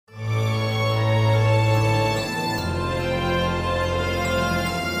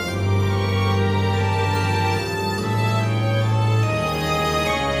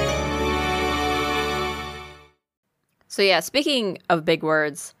So yeah, speaking of big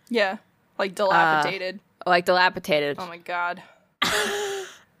words. Yeah. Like dilapidated. Dilapidated. Oh my god.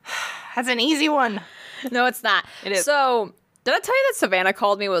 That's an easy one. No, it's not. It is. So, did I tell you that Savannah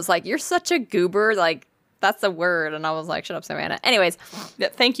called me was like, you're such a goober? Like, that's a word. And I was like, shut up, Savannah. Anyways. Yeah,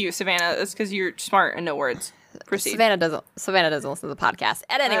 thank you, Savannah. It's because you're smart and no words. Proceed. Savannah doesn't listen to the podcast.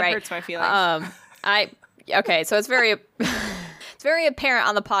 At any rate. That hurts my feelings. Okay, so it's very it's very apparent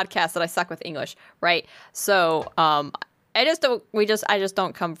on the podcast that I suck with English, right? So, I just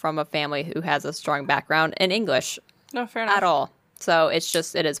don't come from a family who has a strong background in English. No, fair enough. At all. So it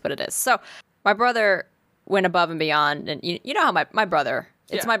is what it is. So my brother went above and beyond, and you know how my brother,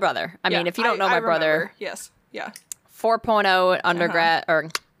 it's my brother. I mean, if you don't know my brother. Yes. Yeah. 4.0 at undergrad,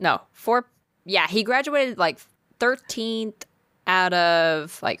 he graduated like 13th out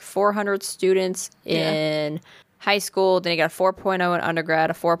of like 400 students in high school. Then he got a 4.0 in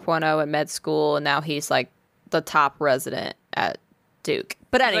undergrad, a 4.0 in med school, and now he's like the top resident at Duke.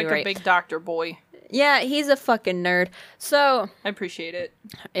 But anyway, like a big doctor boy. Yeah, he's a fucking nerd. So I appreciate it.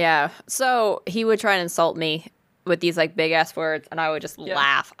 Yeah. So he would try and insult me with these like big ass words, and I would just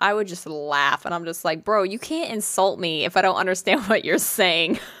laugh. I would just laugh, and I'm just like, bro, you can't insult me if I don't understand what you're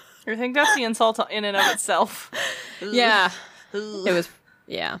saying. I think that's the insult in and of itself. Yeah. It was,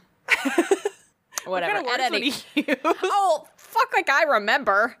 yeah. Whatever. What kind of words would he use? Oh, fuck, like I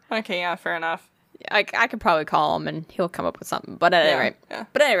remember. Okay, yeah, fair enough. I could probably call him and he'll come up with something. But at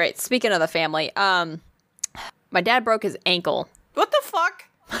any rate, speaking of the family, my dad broke his ankle. What the fuck?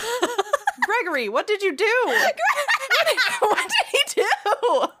 Gregory, what did you do? What did he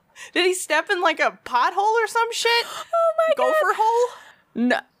do? Did he step in like a pothole or some shit? Oh my god. Gopher hole?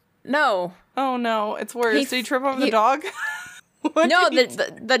 No. Oh no, it's worse. Did he trip over the dog? No,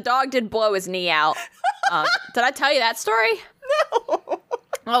 the dog did blow his knee out. Did I tell you that story? No.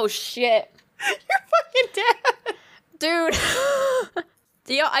 Oh shit. Your fucking dad. Dude.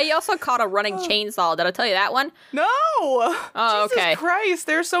 I also caught a running chainsaw. Did I tell you that one? No. Oh, Jesus okay. Christ,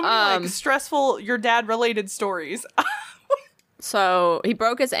 there's so many stressful your dad related stories. So he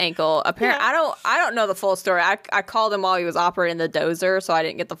broke his ankle. Apparently, I don't know the full story. I called him while he was operating the dozer, so I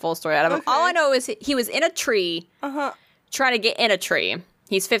didn't get the full story out of him. All I know is he was in a tree, trying to get in a tree.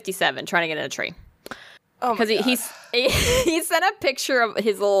 He's 57, trying to get in a tree. Oh, because he sent a picture of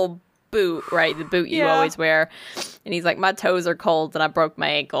his little boot, right? The boot you always wear. And he's like, my toes are cold and I broke my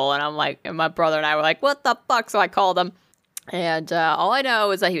ankle. And I'm like, and my brother and I were like, what the fuck? So I called him. And all I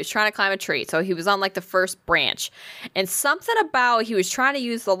know is that he was trying to climb a tree. So he was on like the first branch. And something about he was trying to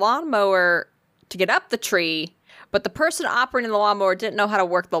use the lawnmower to get up the tree. But the person operating the lawnmower didn't know how to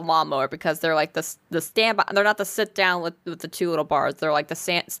work the lawnmower because they're like the stand. They're not the sit down with the two little bars. They're like the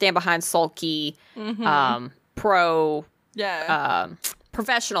stand behind sulky pro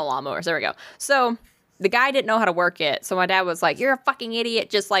professional lawnmowers. There we go. So the guy didn't know how to work it. So my dad was like, you're a fucking idiot.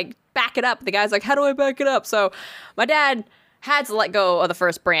 Just like back it up. The guy's like, how do I back it up? So my dad had to let go of the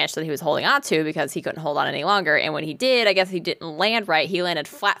first branch that he was holding on to because he couldn't hold on any longer. And when he did, I guess he didn't land right. He landed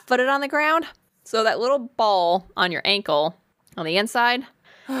flat-footed on the ground. So that little ball on your ankle on the inside,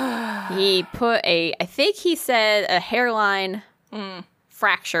 he put I think he said a hairline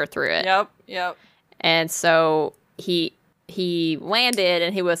fracture through it. Yep. And so he landed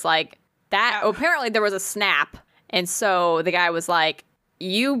and he was like, that. Apparently there was a snap. And so the guy was like,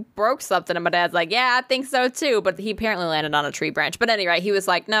 you broke something. And my dad's like, yeah, I think so too. But he apparently landed on a tree branch. But anyway, he was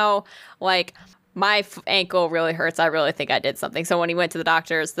like, no, like my ankle really hurts. I really think I did something. So when he went to the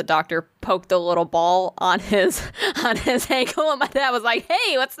doctor poked a little ball on his ankle. And my dad was like,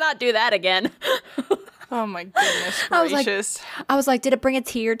 hey, let's not do that again. Oh my goodness gracious. I was like, did it bring a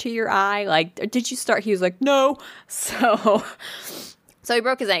tear to your eye? Like, did you start? He was like, no. So he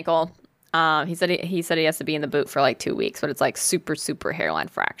broke his ankle. He said he has to be in the boot for like 2 weeks, but it's like super, super hairline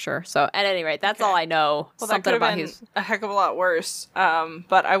fracture. So at any rate, that's all I know. Well, that could have been a heck of a lot worse.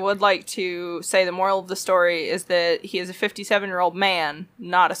 But I would like to say the moral of the story is that he is a 57-year-old man,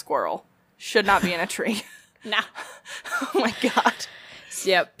 not a squirrel. Should not be in a tree. Nah. Oh my god.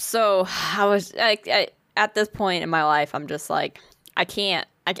 Yep. So I was like, at this point in my life, I'm just like, I can't.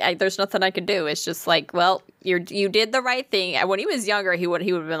 There's nothing I could do. It's just like, well, you did the right thing. When he was younger, he would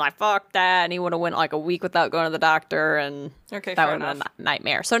have been like, fuck that, and he would have went like a week without going to the doctor, and that would have been a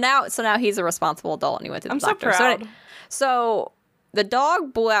nightmare. So now he's a responsible adult, and he went to the doctor. I'm so proud. So the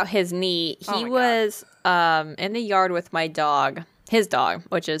dog blew out his knee. He was in the yard with my dog, his dog,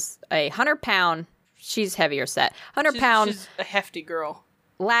 which is a 100-pound. She's heavier set. 100-pound. She's a hefty girl.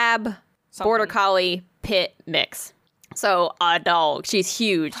 Lab, border collie, pit mix. So, a dog. She's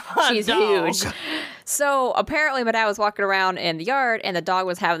huge. She's huge. So, apparently, my dad was walking around in the yard, and the dog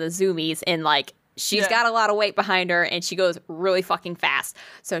was having the zoomies, and, like, she's got a lot of weight behind her, and she goes really fucking fast.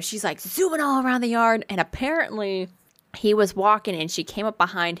 So she's like zooming all around the yard, and apparently he was walking, and she came up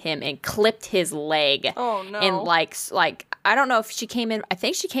behind him and clipped his leg. Oh no! And like I don't know if she came in. I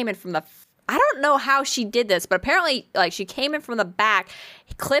think she came in from the. I don't know how she did this, but apparently, like, she came in from the back,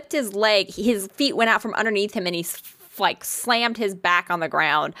 clipped his leg, his feet went out from underneath him, and he like slammed his back on the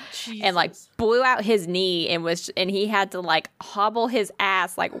ground. Jesus. And like blew out his knee, and he had to like hobble his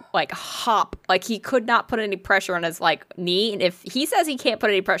ass, like hop, like he could not put any pressure on his like knee. And if he says he can't put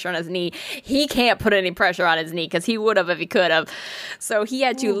any pressure on his knee, he can't put any pressure on his knee, because he would have if he could have. So he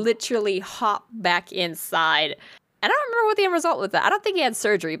had to literally hop back inside. I don't remember what the end result was. I don't think he had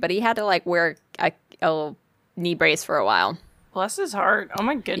surgery, but he had to like wear a knee brace for a while. Bless his heart. Oh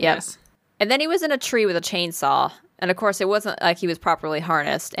my goodness. Yep. And then he was in a tree with a chainsaw. And of course, it wasn't like he was properly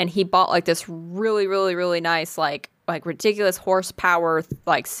harnessed. And he bought like this really, really, really nice, like ridiculous horsepower,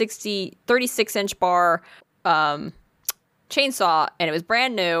 like 36-inch bar chainsaw. And it was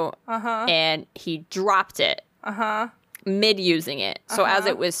brand new. And he dropped it. Mid using it. So as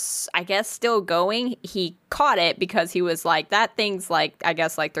it was, I guess, still going, he caught it, because he was like, that thing's like, I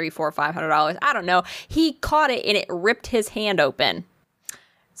guess, like $300, $400, $500. I don't know. He caught it and it ripped his hand open.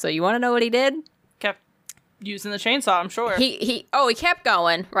 So you want to know what he did? Kept using the chainsaw, I'm sure. He kept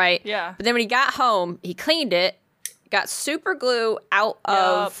going, right? Yeah. But then when he got home, he cleaned it, got super glue out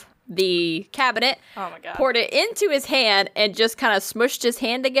of the cabinet, oh my God, poured it into his hand, and just kind of smushed his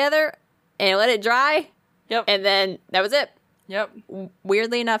hand together and let it dry. Yep. And then that was it. Yep.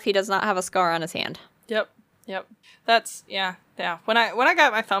 Weirdly enough, he does not have a scar on his hand. Yep. That's yeah. When I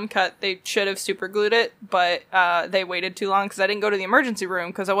got my thumb cut, they should have super glued it, but they waited too long because I didn't go to the emergency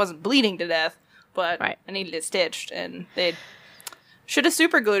room because I wasn't bleeding to death. But I needed it stitched, and they should have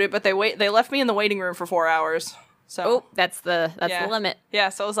super glued it, but they left me in the waiting room for 4 hours. So that's the limit. Yeah.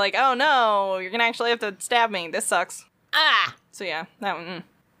 So I was like, oh no, you're gonna actually have to stab me. This sucks. So yeah, that one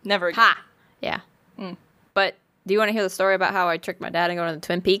never again. Ha. Yeah. But do you want to hear the story about how I tricked my dad into going to the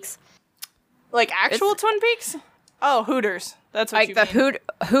Twin Peaks? Like actual Twin Peaks? Oh, Hooters. That's what like you mean.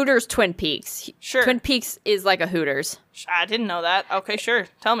 Hooters Twin Peaks. Sure. Twin Peaks is like a Hooters. I didn't know that. Okay, sure.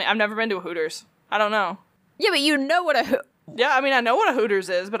 Tell me. I've never been to a Hooters. I don't know. Yeah, but you know what Yeah, I mean, I know what a Hooters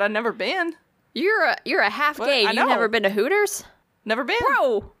is, but I've never been. You're a half gay. You've never been to Hooters? Never been.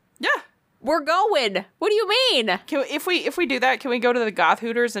 Bro. Yeah. We're going. What do you mean? If we do that, can we go to the goth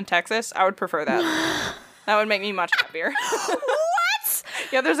Hooters in Texas? I would prefer that. That would make me much happier. What?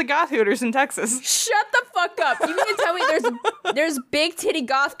 Yeah, there's a goth Hooters in Texas. Shut the fuck up. You mean to tell me there's big titty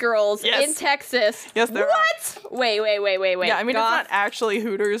goth girls in Texas? Yes, there are. Wait. Yeah, I mean, it's not actually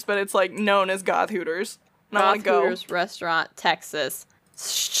Hooters, but it's like known as goth Hooters. And I want to go. Hooters restaurant, Texas.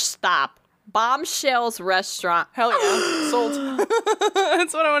 Stop. Bombshells restaurant. Hell yeah. Sold.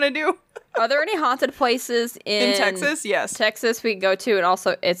 That's what I want to do. Are there any haunted places in Texas? Yes. Texas we can go to, and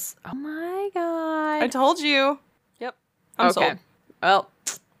also it's oh my God. I told you. Yep. I'm sold. Well,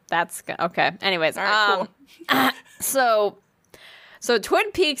 that's good. Okay. Anyways, all right, cool. So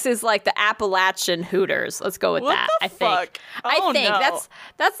Twin Peaks is like the Appalachian Hooters. Let's go with what that. The I think. Oh, I think no.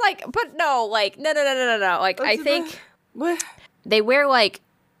 that's like, but no, like no. Like I think what they wear like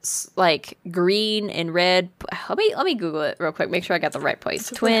green and red. Let me Google it real quick. Make sure I got the right place.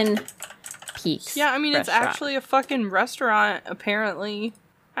 Twin Peaks. Yeah, I mean restaurant. It's actually a fucking restaurant. Apparently,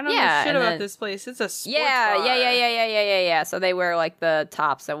 I don't know shit about this place. It's a sports bar. Yeah. So they wear like the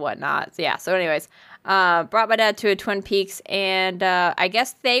tops and whatnot. Yeah. So, anyways, brought my dad to a Twin Peaks, and I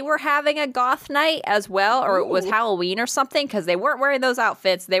guess they were having a goth night as well, or it was Halloween or something, because they weren't wearing those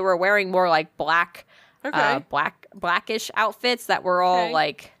outfits. They were wearing more like black. Blackish outfits that were all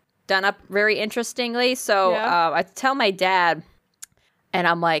like done up very interestingly. So I tell my dad, and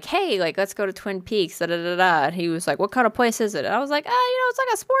I'm like, hey, like let's go to Twin Peaks. And he was like, what kind of place is it? And I was like, it's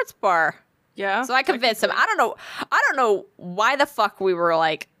like a sports bar. Yeah. So I convinced him. I don't know why the fuck we were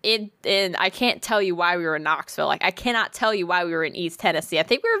like in I can't tell you why we were in Knoxville. Like I cannot tell you why we were in East Tennessee. I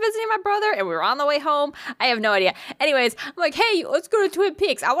think we were visiting my brother and we were on the way home. I have no idea. Anyways, I'm like, hey, let's go to Twin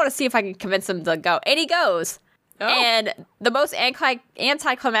Peaks. I want to see if I can convince him to go. And he goes. Oh. And the most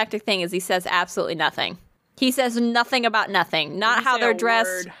anticlimactic thing is he says absolutely nothing. He says nothing about nothing. Not how they're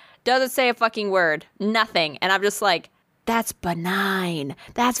dressed. Doesn't say a fucking word. Nothing. And I'm just like, that's benign.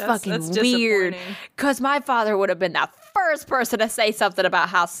 That's fucking weird. Because my father would have been the first person to say something about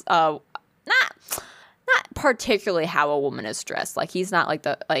how, not particularly how a woman is dressed. Like, he's not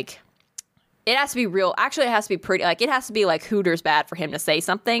like it has to be real. Actually, it has to be pretty. Like, it has to be like Hooters bad for him to say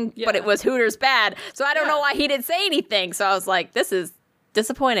something. Yeah. But it was Hooters bad. So I don't know why he didn't say anything. So I was like, this is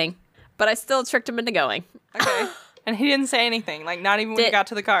disappointing. But I still tricked him into going. Okay. And he didn't say anything. Like, not even when you got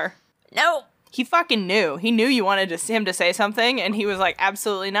to the car. No. He fucking knew. He knew you wanted him to say something, and he was like,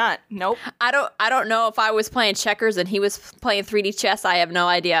 absolutely not. Nope. I don't know if I was playing checkers and he was playing 3D chess. I have no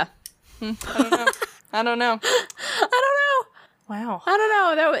idea. I don't know. I don't know. Wow. I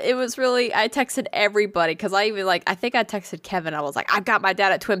don't know. It was really, I texted everybody because I think I texted Kevin. I was like, I've got my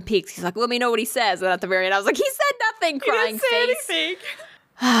dad at Twin Peaks. He's like, let me know what he says. And at the very end, I was like, he said nothing, crying face. He didn't say anything.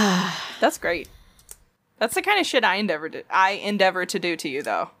 That's great. That's the kind of shit I endeavor to do to you,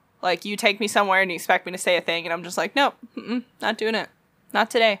 though. Like, you take me somewhere and you expect me to say a thing, and I'm just like, nope, not doing it. Not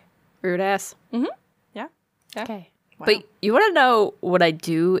today. Rude ass. Mm-hmm. Yeah. Okay. Wow. But you want to know what I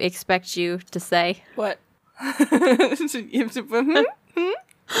do expect you to say? What? What?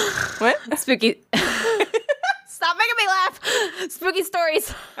 Spooky. Stop making me laugh. Spooky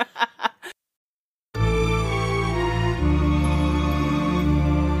stories.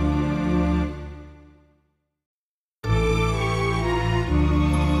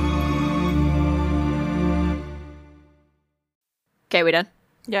 Okay, we done?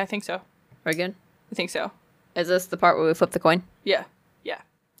 Yeah, I think so. We're good? I think so. Is this the part where we flip the coin? Yeah.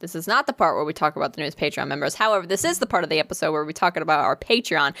 This is not the part where we talk about the newest Patreon members. However, this is the part of the episode where we talk about our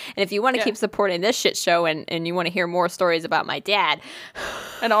Patreon. And if you want to keep supporting this shit show and you want to hear more stories about my dad.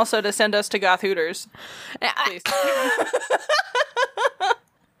 And also to send us to Goth Hooters. Please.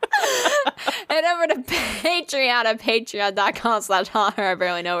 Head over to Patreon at patreon.com/Holler. I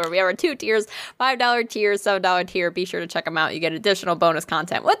barely know where we have our 2 tiers, $5 tier, $7 tier. Be sure to check them out. You get additional bonus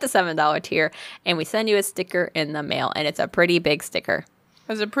content with the $7 tier. And we send you a sticker in the mail. And it's a pretty big sticker.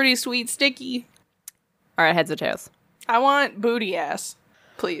 It's a pretty sweet sticky. All right, heads or tails? I want booty ass,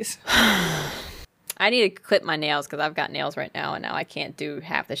 please. I need to clip my nails because I've got nails right now, and now I can't do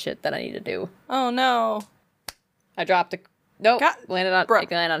half the shit that I need to do. Oh, no. I dropped a... Nope. Landed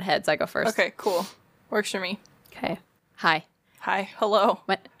on heads. I go first. Okay, cool. Works for me. Okay. Hi. Hello.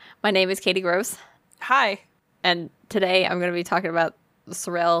 My name is Katie Gross. Hi. And today I'm going to be talking about the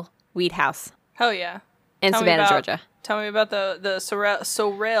Sorrel Weed House. Hell yeah. In Savannah, Georgia. Tell me about the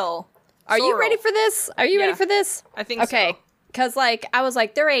Sorrel. Are you ready for this? Ready for this? I think so. Okay. Because, I was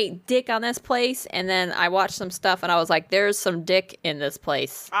like, there ain't dick on this place. And then I watched some stuff, and I was like, there's some dick in this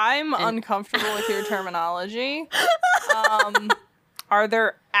place. I'm uncomfortable with your terminology. Are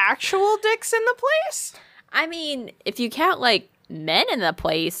there actual dicks in the place? I mean, if you count, men in the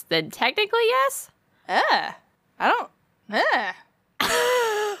place, then technically, yes. I don't...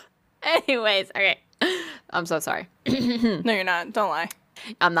 Anyways, okay. I'm so sorry. No, you're not. Don't lie.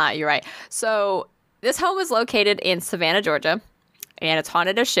 I'm not. You're right. So this home is located in Savannah, Georgia, and it's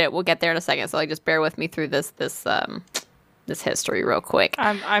haunted as shit. We'll get there in a second. So just bear with me through this history real quick.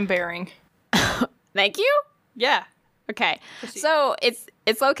 I'm bearing. Thank you. Yeah. Okay. Proceed. So it's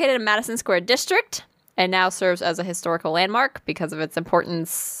located in Madison Square District and now serves as a historical landmark because of its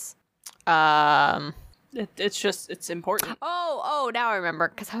importance. It's important. Oh, now I remember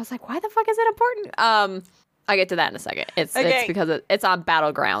because I was like, why the fuck is it important? I'll get to that in a second. It's because it's on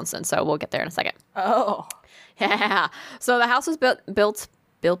battlegrounds, and so we'll get there in a second. Oh. Yeah. So the house was built in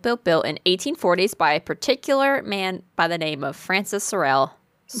 1840s by a particular man by the name of Francis Sorrel.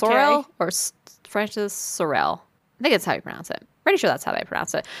 Francis Sorrel. I think that's how you pronounce it. Pretty sure that's how they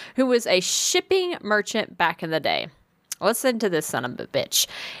pronounce it. Who was a shipping merchant back in the day. Listen to this son of a bitch.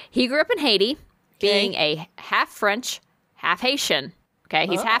 He grew up in Haiti, being a half French, half Haitian. Okay,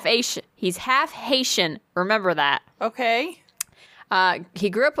 he's half Asian. He's half Haitian. Remember that. Okay. He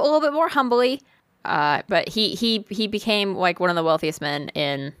grew up a little bit more humbly, but he became one of the wealthiest men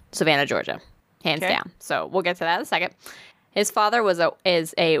in Savannah, Georgia, hands down. So we'll get to that in a second. His father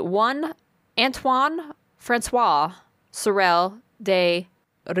is one Antoine Francois Sorel de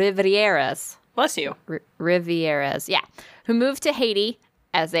Rivieres. Bless you. Rivieres, yeah, who moved to Haiti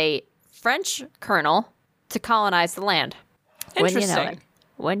as a French colonel to colonize the land. Interesting.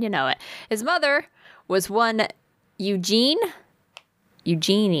 When you know it. His mother was one Eugenie, I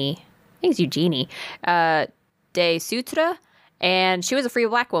think it's Eugenie, de Sutre, and she was a free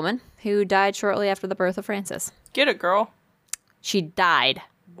black woman who died shortly after the birth of Francis. Get it, girl. She died.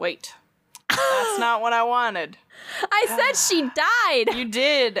 Wait. That's not what I wanted. I said she died. You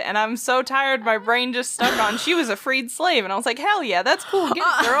did, and I'm so tired my brain just stuck on she was a freed slave, and I was like, hell yeah, that's cool, get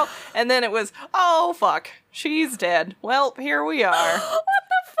it, girl. And then it was, oh, fuck, she's dead. Well, here we are. What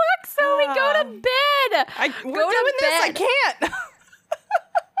the fuck? So we go to bed. We're doing this, I can't.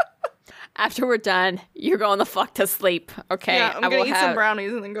 After we're done, you're going the fuck to sleep, okay? Yeah, I'm going to eat some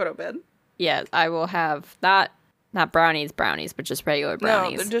brownies and then go to bed. Yes, I will have not Not brownies, but just regular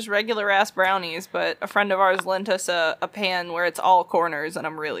brownies. No, they're just regular ass brownies, but a friend of ours lent us a pan where it's all corners, and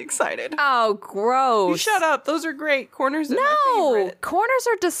I'm really excited. Oh, gross. You shut up. Those are great. Corners are my favorite. Corners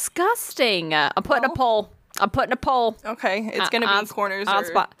are disgusting. I'm putting a poll. Okay, it's going to be corners are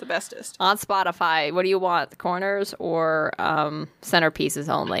the bestest. On Spotify, what do you want? Corners or centerpieces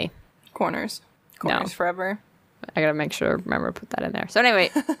only? Corners. Corners forever. I got to make sure, remember to put that in there. So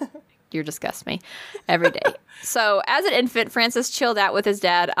anyway... You disgust me every day. So, as an infant, Francis chilled out with his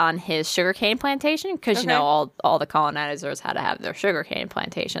dad on his sugarcane plantation because you know all the colonizers had to have their sugarcane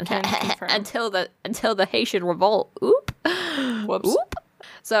plantation until the Haitian revolt. Whoops. Oop.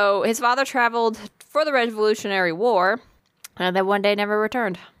 So his father traveled for the Revolutionary War, and then one day never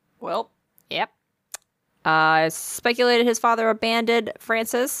returned. Well, yep. Speculated his father abandoned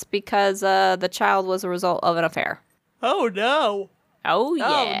Francis because the child was a result of an affair. Oh no. Oh, yeah.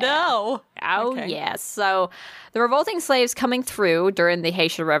 Oh, no. Oh, okay. Yeah. So the revolting slaves coming through during the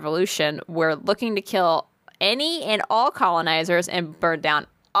Haitian Revolution were looking to kill any and all colonizers and burn down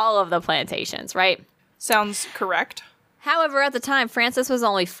all of the plantations, right? Sounds correct. However, at the time, Francis was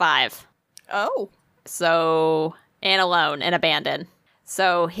only 5. Oh. So, and alone and abandoned.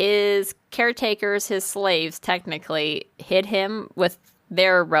 So his caretakers, his slaves, technically hid him with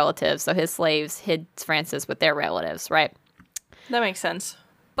their relatives. So his slaves hid Francis with their relatives, right? That makes sense.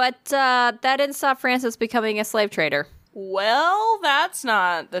 But that didn't stop Francis becoming a slave trader. Well, that's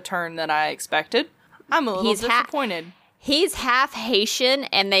not the turn that I expected. I'm a little disappointed. He's half Haitian,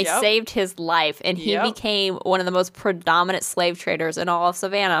 and they saved his life, and he became one of the most predominant slave traders in all of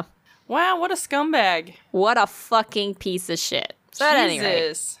Savannah. Wow, what a scumbag. What a fucking piece of shit. So at any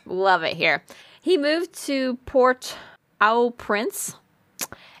rate, love it here. He moved to Port-au-Prince,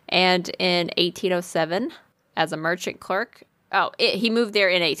 and in 1807, as a merchant clerk... he moved there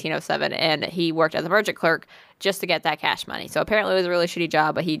in 1807, and he worked as a merchant clerk just to get that cash money. So apparently it was a really shitty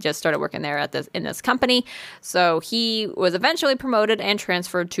job, but he just started working there in this company. So he was eventually promoted and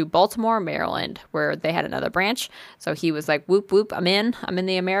transferred to Baltimore, Maryland, where they had another branch. So he was like, whoop, whoop, I'm in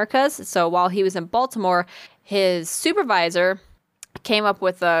the Americas. So while he was in Baltimore, his supervisor came up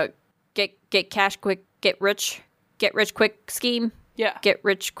with a get cash quick, get rich quick scheme. Yeah. Get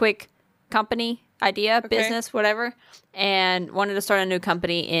rich quick company. Idea, business, whatever, and wanted to start a new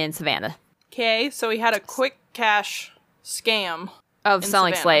company in Savannah. Okay, so he had a quick cash scam of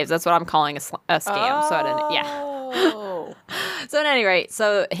selling slaves. That's what I'm calling a scam. Oh. So I didn't, yeah. So at any rate,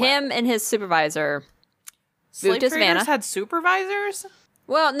 so him and his supervisor moved to Savannah. Had supervisors?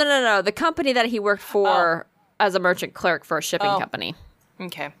 Well, no. The company that he worked for as a merchant clerk for a shipping company.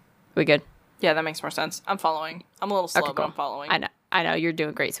 Okay. We good? Yeah, that makes more sense. I'm following. I'm a little slow, but I'm following. I know, you're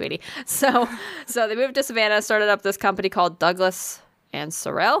doing great, sweetie. So they moved to Savannah, started up this company called Douglas and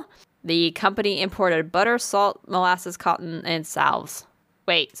Sorrell. The company imported butter, salt, molasses, cotton, and salves.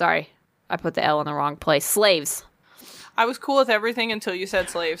 Wait, sorry. I put the L in the wrong place. Slaves. I was cool with everything until you said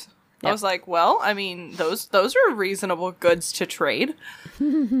slaves. Yep. I was like, well, I mean, those are reasonable goods to trade.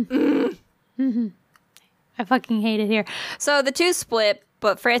 I fucking hate it here. So the two split,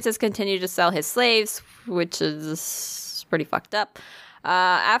 but Francis continued to sell his slaves, which is... pretty fucked up.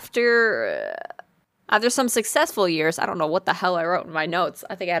 After some successful years, I don't know what the hell I wrote in my notes.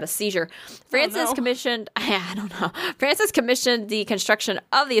 I think I had a seizure. Francis commissioned the construction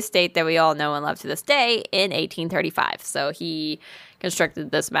of the estate that we all know and love to this day in 1835. So he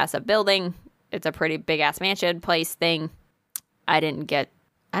constructed this massive building. It's a pretty big ass mansion place thing. I didn't get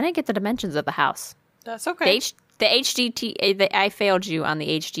the dimensions of the house. That's okay. I failed you on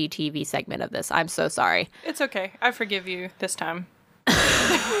the HGTV segment of this. I'm so sorry. It's okay. I forgive you this time.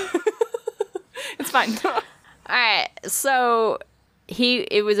 It's fine. All right. So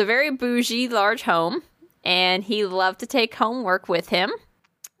it was a very bougie, large home, and he loved to take home work with him,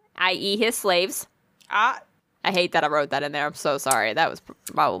 i.e. his slaves. I hate that I wrote that in there. I'm so sorry. That was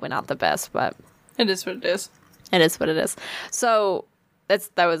probably not the best, but... It is what it is. It is what it is. So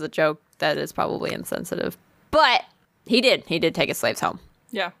that was a joke that is probably insensitive. But he did take his slaves home.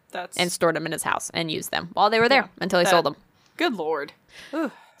 Yeah, and stored them in his house and used them while they were there until he sold them. Good Lord. Ugh.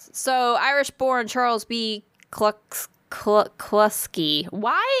 So Irish-born Charles B. Kluski.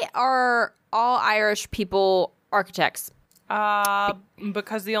 Why are all Irish people architects?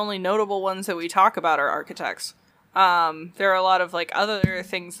 Because the only notable ones that we talk about are architects. There are a lot of other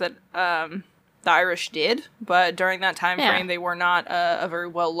things that the Irish did, but during that time frame, they were not a very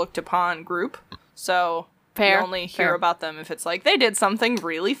well looked upon group. So. You only hear about them if it's they did something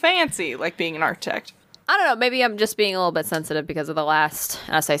really fancy, like being an architect. I don't know. Maybe I'm just being a little bit sensitive because of the last...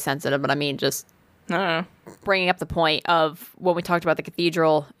 I say sensitive, but I mean just bringing up the point of when we talked about the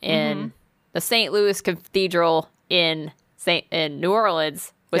cathedral in the St. Louis Cathedral in New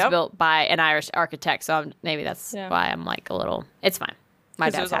Orleans was built by an Irish architect. So maybe that's why I'm like a little. It's fine. My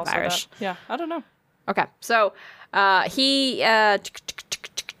dad's half Irish. Yeah, I don't know. Okay, so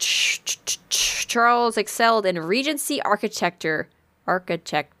Charles excelled in Regency architecture.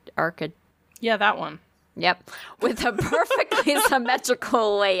 Yeah, that one. Yep, with a perfectly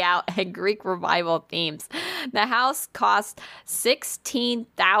symmetrical layout and Greek revival themes. The house cost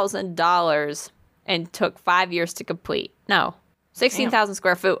 $16,000 and took 5 years to complete. No, 16,000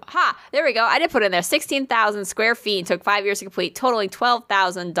 square feet. Ha! There we go. I did put in there 16,000 square feet and took 5 years to complete, totaling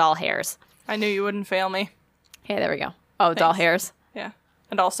 12,000 doll hairs. I knew you wouldn't fail me. Okay, there we go. Oh, thanks. Doll hairs. Yeah,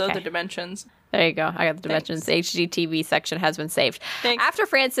 and also the dimensions. There you go. I got the dimensions. Thanks. The HGTV section has been saved. Thanks. After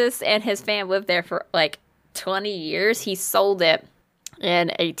Francis and his fam lived there for like 20 years, he sold it in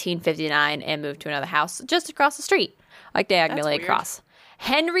 1859 and moved to another house just across the street, like diagonally across.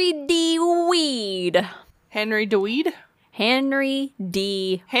 Henry D. Weed. Henry D. Weed? Henry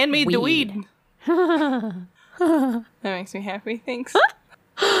D. Hand me the weed. That makes me happy. Thanks.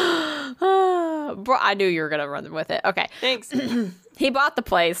 Bro, I knew you were gonna run with it. Okay. Thanks. He bought the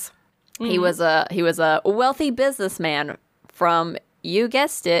place. He was a wealthy businessman from, you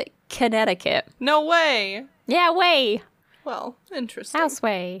guessed it, Connecticut. No way. Yeah, way. Well, interesting.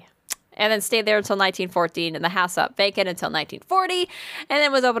 Houseway. And then stayed there until 1914, and the house up vacant until 1940, and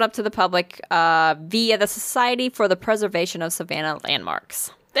then was opened up to the public via the Society for the Preservation of Savannah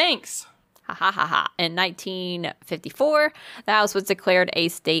Landmarks. Thanks. Ha ha ha ha. In 1954, the house was declared a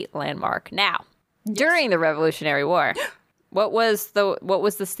state landmark. Now, during the Revolutionary War, what was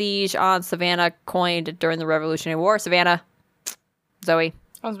the siege on Savannah coined during the Revolutionary War? Savannah, Zoe.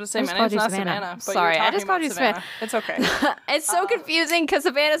 I was going to say, my name's not Savannah. But sorry, I just called you Savannah. It's okay. It's so confusing because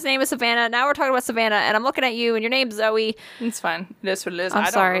Savannah's name is Savannah. Now we're talking about Savannah, and I'm looking at you, and your name's Zoe. It's fine. It is what it is.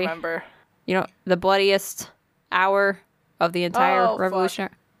 I'm sorry. Don't remember. You know, the bloodiest hour of the entire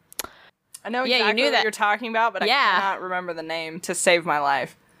Revolutionary. I know exactly what you're talking about, but I cannot remember the name to save my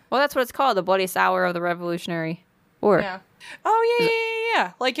life. Well, that's what it's called, the bloodiest hour of the Revolutionary War. Yeah. Oh,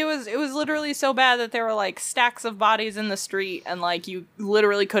 yeah. Like, it was literally so bad that there were, like, stacks of bodies in the street, and, like, you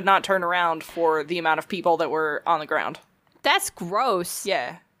literally could not turn around for the amount of people that were on the ground. That's gross.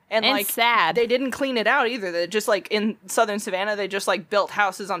 Yeah. And like, sad. They didn't clean it out either. They just, like, in southern Savannah, they just, like, built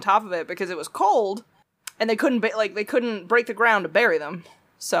houses on top of it because it was cold, and they couldn't break the ground to bury them.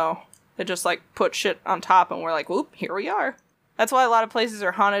 So they just, like, put shit on top, and we're like, whoop, here we are. That's why a lot of places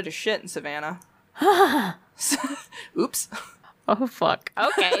are haunted as shit in Savannah. Oops. Oh, fuck.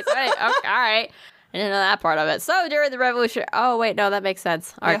 Okay. So, okay, all right. I didn't know that part of it. So, during the Revolution... Oh, wait. No, that makes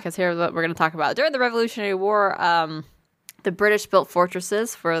sense. All right, because here's what we're going to talk about. During the Revolutionary War, the British built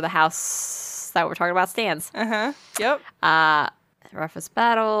fortresses for the house that we're talking about stands. Uh-huh. Yep. Roughest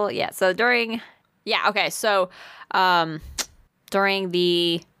battle. Yeah, so during... Yeah, okay. So, during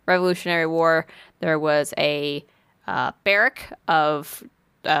the Revolutionary War, there was a barrack of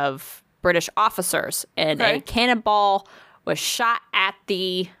British officers, and a cannonball was shot at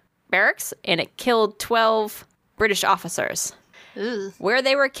the barracks, and it killed 12 British officers. Ugh. Where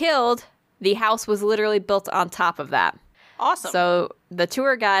they were killed, the house was literally built on top of that. Awesome. So the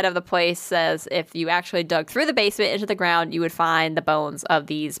tour guide of the place says if you actually dug through the basement into the ground, you would find the bones of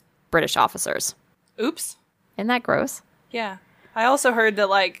these British officers. Oops. Isn't that gross? Yeah. I also heard that,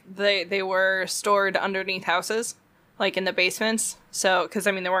 like, they were stored underneath houses, like in the basements. So, because,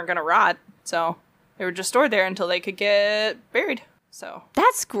 I mean, they weren't going to rot. So they were just stored there until they could get buried. So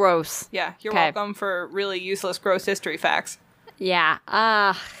that's gross. Yeah. You're welcome for really useless, gross history facts. Yeah.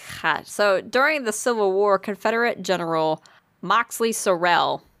 So during the Civil War, Confederate General Moxley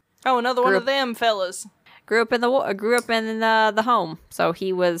Sorrell. Oh, another one of them fellas. Grew up in the home. So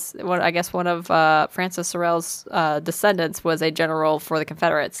he was, one of Francis Sorrell's descendants was a general for the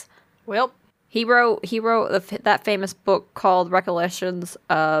Confederates. Well, he wrote that famous book called Recollections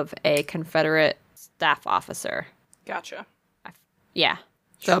of a Confederate Staff Officer. Gotcha. Yeah.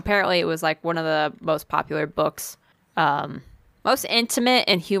 So apparently it was like one of the most popular books, most intimate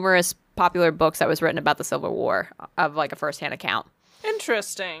and humorous popular books that was written about the Civil War of like a firsthand account.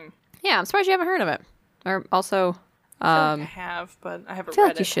 Interesting. Yeah, I'm surprised you haven't heard of it. Or also, I feel like I have, but I haven't read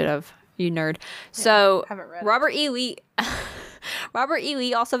read it. You should have, you nerd. Yeah, so haven't read Robert E. Lee, Robert E.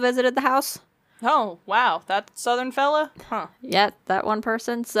 Lee also visited the house. Oh wow, that Southern fella, huh? Yeah, that one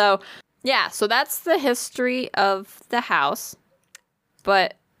person. So yeah, so that's the history of the house.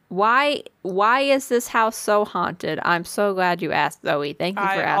 But why is this house so haunted? I'm so glad you asked, Zoe. Thank you for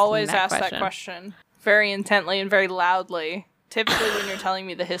asking that question. I always ask that question very intently and very loudly. Typically when you're telling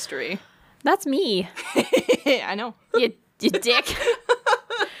me the history. That's me. I know. You dick.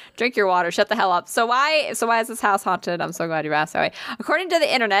 Drink your water. Shut the hell up. So why is this house haunted? I'm so glad you asked. Anyway, according to the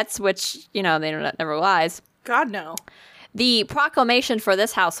internets, which, the internet never lies. God, no. The proclamation for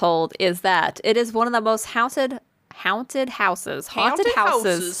this household is that it is one of the most haunted houses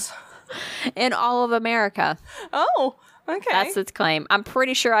in all of America. Oh, okay. That's its claim. I'm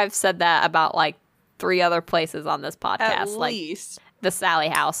pretty sure I've said that about like 3 other places on this podcast. At least. The Sally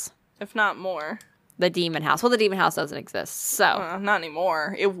house. If not more. The Demon House. Well, the Demon House doesn't exist, so. Not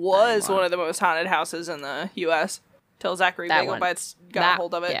anymore. It was one of the most haunted houses in the U.S. Till Zachary Bagel-Bites got a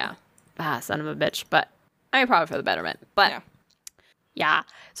hold of it. Yeah. Son of a bitch. But, I mean, probably for the betterment. But, yeah.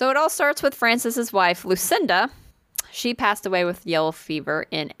 So it all starts with Francis's wife, Lucinda. She passed away with yellow fever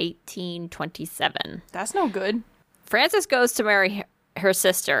in 1827. That's no good. Francis goes to marry her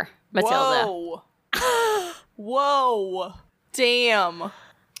sister, Matilda. Whoa. Whoa. Damn.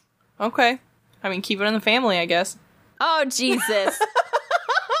 Okay. I mean, keep it in the family, I guess. Oh, Jesus.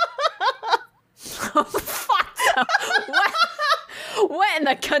 Oh, fuck. What in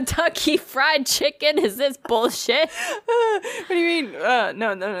the Kentucky Fried Chicken is this bullshit? What do you mean?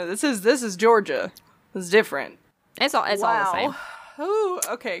 No. This is Georgia. It's different. It's all the same. Ooh,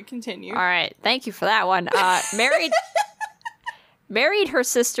 okay, continue. All right. Thank you for that one. Married her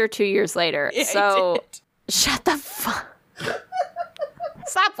sister 2 years later. Yeah, so, shut the fuck.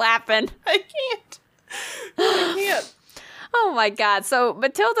 Stop laughing. I can't. Oh my God. So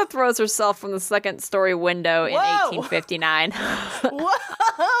Matilda throws herself from the 2nd-story window in 1859.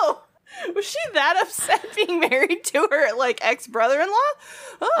 Whoa! Was she that upset being married to her, like, ex-brother-in-law?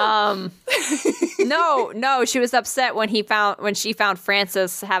 Oh. No, she was upset when she found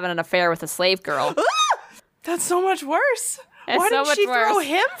Francis having an affair with a slave girl. That's so much worse. It's Why so didn't she much worse. throw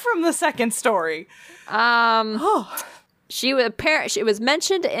him from the 2nd story? It was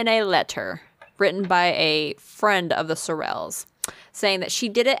mentioned in a letter written by a friend of the Sorrels, saying that she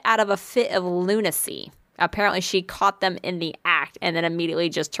did it out of a fit of lunacy. Apparently, she caught them in the act and then immediately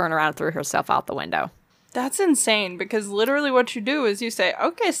just turned around and threw herself out the window. That's insane, because literally what you do is you say,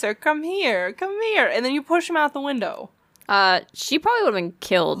 okay, sir, come here, and then you push him out the window. She probably would have been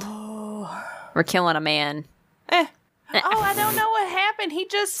killed for killing a man. Oh, I don't know what happened. He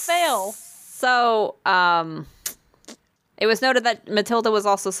just fell. So, it was noted that Matilda was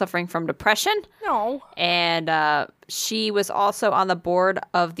also suffering from depression. No. And she was also on the board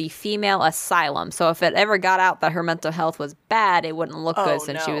of the female asylum. So if it ever got out that her mental health was bad, it wouldn't look good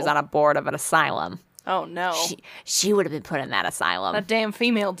since she was on a board of an asylum. Oh, no. She would have been put in that asylum. That damn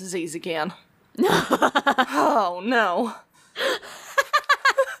female disease again. Oh, no.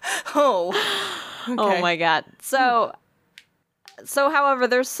 Oh. Okay. Oh, my God. So, however,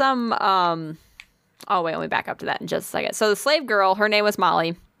 there's some... Oh, wait, let me back up to that in just a second. So the slave girl, her name was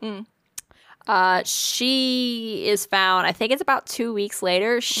Molly. She is found, I think it's about 2 weeks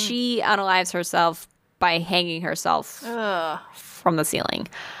later. She unalives herself by hanging herself from the ceiling.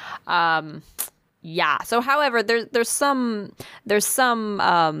 Yeah. So, however, there's some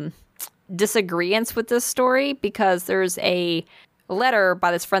disagreements with this story because there's a letter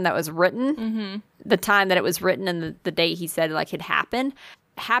by this friend that was written. The time that it was written and the date he said like it happened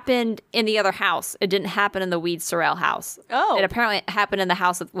in the other house. It didn't happen in the Weed Sorrel house. Oh. It apparently happened in the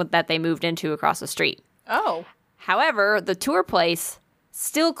house that they moved into across the street. Oh. However, the tour place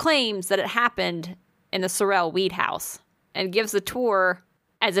still claims that it happened in the Sorrel Weed house and gives the tour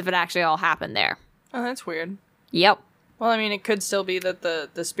as if it actually all happened there. Oh, that's weird. Yep. Well, I mean, it could still be that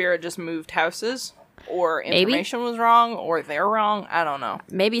the spirit just moved houses, or information was wrong, or they're wrong. I don't know.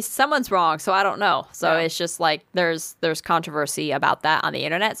 Maybe someone's wrong, so I don't know. So it's just like there's controversy about that on the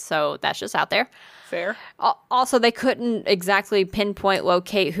internet, so that's just out there. Fair. Also, they couldn't exactly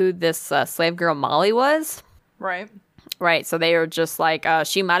locate who this slave girl Molly was. Right. Right. So they were just like,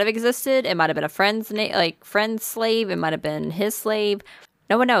 she might have existed. It might have been a friend's slave. It might have been his slave.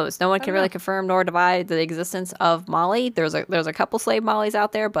 No one knows. No one can really confirm nor divide the existence of Molly. There's a couple slave Mollys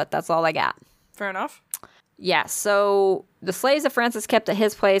out there, but that's all I got. Fair enough. Yeah, so the slaves that Francis kept at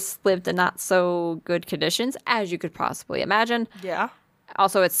his place lived in not so good conditions, as you could possibly imagine. Yeah.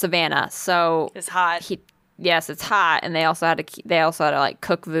 Also, it's Savannah, so it's hot. Yes, it's hot, and they also had to like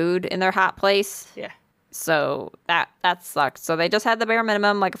cook food in their hot place. Yeah. So that sucks. So they just had the bare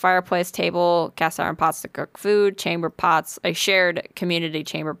minimum, like a fireplace, table, cast iron pots to cook food, chamber pots, a shared community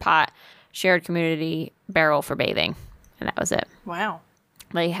chamber pot, shared community barrel for bathing, and that was it. Wow.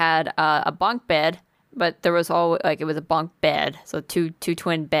 They had a bunk bed, but there was it was a bunk bed, so two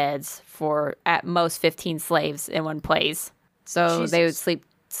twin beds for at most 15 slaves in one place. So Jesus. They would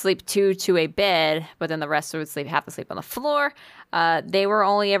sleep two to a bed, but then the rest would have to sleep on the floor. They were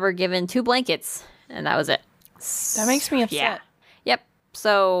only ever given 2 blankets, and that was it. That makes me upset. Yeah. Yep.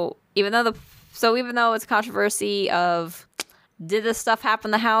 So even though it's controversy of did this stuff happen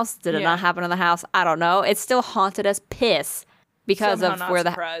in the house? Did it not happen in the house? I don't know. It's still haunted as piss because Somehow of where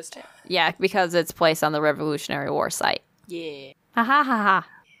surprised. because it's placed on the Revolutionary War site. Yeah. Ha ha ha ha.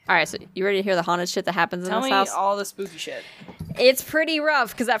 All right, so you ready to hear the haunted shit that happens in this house? Tell me all the spooky shit. It's pretty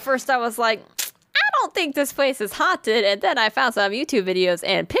rough because at first I was like, I don't think this place is haunted, and then I found some YouTube videos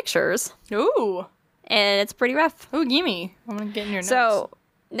and pictures. Ooh. And it's pretty rough. Ooh, gimme. I'm gonna get in your notes. So,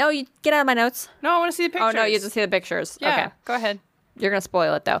 no, you get out of my notes. No, I want to see the pictures. Oh, no, you just see the pictures. Yeah, okay. go ahead. You're going to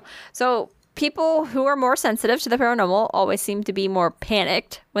spoil it, though. So, people who are more sensitive to the paranormal always seem to be more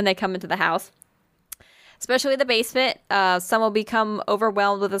panicked when they come into the house. Especially the basement. Some will become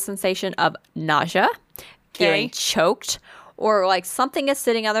overwhelmed with a sensation of nausea, feeling choked, or like something is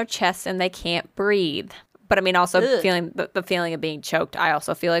sitting on their chest and they can't breathe. But I mean, also feeling the feeling of being choked, I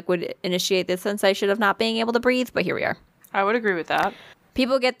also feel like would initiate the sensation of not being able to breathe. But here we are. I would agree with that.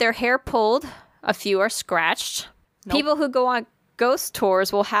 People get their hair pulled. A few are scratched. Nope. People who go on ghost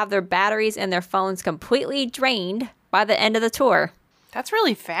tours will have their batteries and their phones completely drained by the end of the tour. That's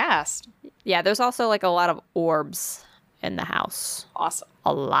really fast. Yeah, there's also like a lot of orbs in the house. Awesome.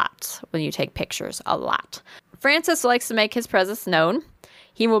 A lot. When you take pictures, a lot. Francis likes to make his presence known.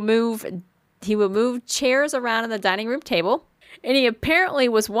 He will move chairs around in the dining room table, and he apparently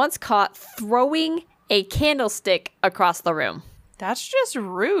was once caught throwing a candlestick across the room. That's just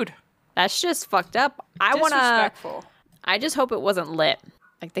rude. That's just fucked up. Disrespectful. I just hope it wasn't lit.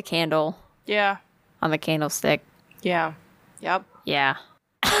 Like the candle. Yeah. On the candlestick. Yeah. Yep. Yeah.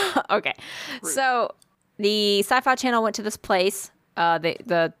 Okay. Rude. So the Sci-Fi Channel went to this place.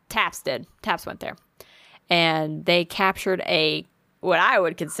 The Taps did. Taps went there. And they captured what I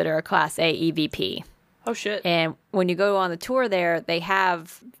would consider a Class A EVP. Oh, shit. And when you go on the tour there, they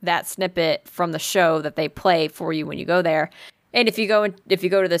have that snippet from the show that they play for you when you go there. And if you go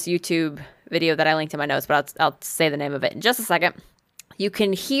to this YouTube video that I linked in my notes, but I'll say the name of it in just a second, you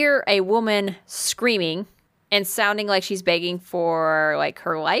can hear a woman screaming and sounding like she's begging for like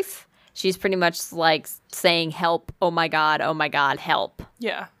her life. She's pretty much like saying, "Help! Oh my God! Oh my God! Help!"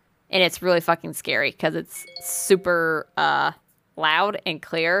 Yeah. And it's really fucking scary because it's super loud and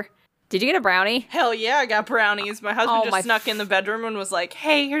clear. Did you get a brownie? Hell yeah, I got brownies. My husband snuck in the bedroom and was like,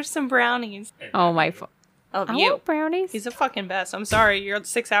 "Hey, here's some brownies." Oh my. I want brownies. He's the fucking best. I'm sorry, you're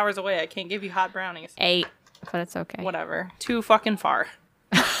 6 hours away. I can't give you hot brownies. 8, but it's okay. Whatever. Too fucking far.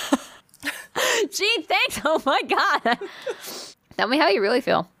 Gee, thanks. Oh my God. Tell me how you really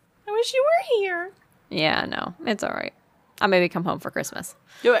feel. I wish you were here. Yeah, no, it's all right. I'll maybe come home for Christmas.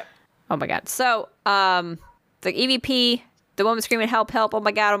 Do it. Oh my God. So, the EVP, the woman screaming, "Help, help, oh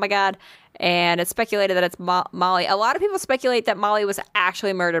my God. And it's speculated that it's Molly. A lot of people speculate that Molly was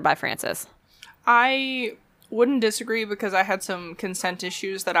actually murdered by Francis. I wouldn't disagree because I had some consent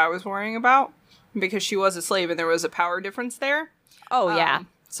issues that I was worrying about because she was a slave and there was a power difference there. Oh, yeah.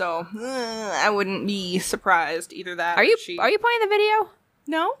 So, I wouldn't be surprised either that. Are you playing the video?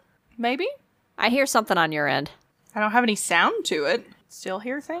 No. Maybe. I hear something on your end. I don't have any sound to it. Still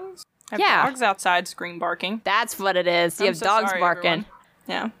hear things? I have dogs outside scream barking. That's what it is. You have dogs barking. Everyone.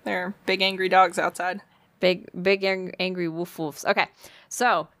 Yeah, they're big angry dogs outside. Big angry woof woofs. Okay,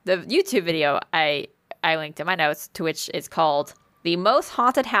 so the YouTube video I linked in my notes, to which is called "The Most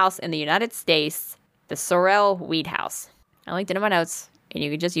Haunted House in the United States, the Sorrel Weed House." I linked it in my notes, and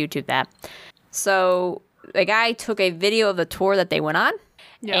you can just YouTube that. So the guy took a video of the tour that they went on,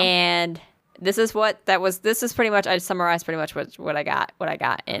 and this is pretty much, I summarized pretty much what I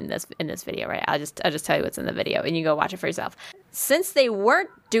got in this video, right? I'll just tell you what's in the video and you go watch it for yourself. Since they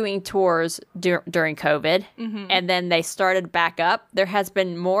weren't doing tours during COVID, and then they started back up, there has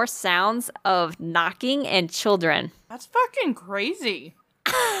been more sounds of knocking and children. That's fucking crazy.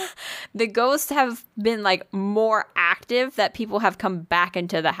 The ghosts have been like more active, that people have come back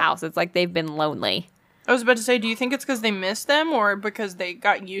into the house. It's like they've been lonely. I was about to say, do you think it's because they miss them or because they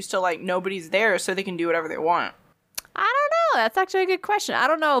got used to, like, nobody's there so they can do whatever they want? I don't know. That's actually a good question. I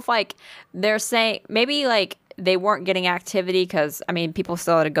don't know if, like, they're saying, maybe, like, they weren't getting activity because, I mean, people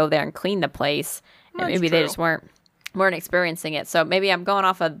still had to go there and clean the place. And maybe they just weren't experiencing it. So maybe I'm going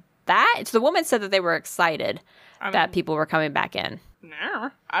off of that. So the woman said that they were excited that people were coming back in. No,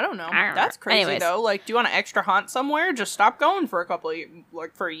 I don't know. That's crazy, though. Like, do you want an extra haunt somewhere? Just stop going for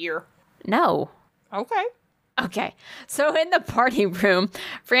for a year. No. Okay. So in the party room,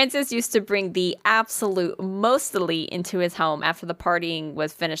 Francis used to bring the absolute mostly into his home after the partying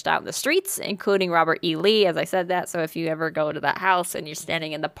was finished out in the streets, including Robert E. Lee, as I said that. So if you ever go to that house and you're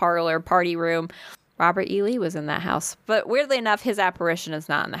standing in the parlor party room, Robert E. Lee was in that house. But weirdly enough, his apparition is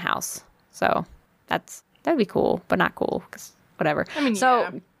not in the house. So that'd be cool, but not cool. whatever. I mean,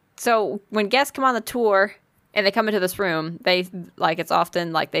 so when guests come on the tour and they come into this room, it's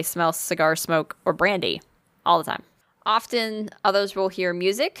often like they smell cigar smoke or brandy all the time. Often others will hear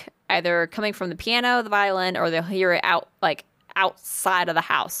music, either coming from the piano, the violin, or they'll hear it outside of the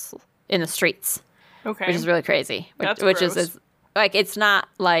house in the streets. Okay. Which is really crazy. That's which gross. is like, it's not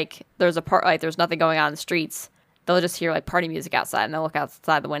like there's there's nothing going on in the streets. They'll just hear like party music outside and they'll look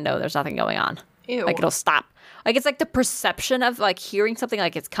outside the window. There's nothing going on. Ew. Like it'll stop. Like it's like the perception of like hearing something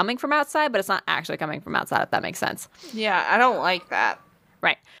like it's coming from outside, but it's not actually coming from outside, if that makes sense. Yeah, I don't like that.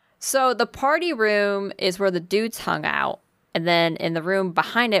 Right. So the party room is where the dudes hung out. And then in the room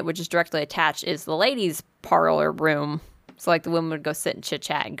behind it, which is directly attached, is the ladies' parlor room. So like the women would go sit and chit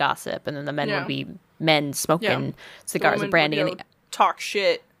chat and gossip, and then the men would be men smoking cigars and brandy. Would talk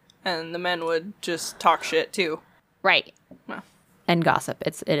shit, and the men would just talk shit too. Right. Well. And gossip.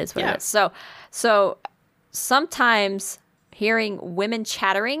 It is what it is. So sometimes hearing women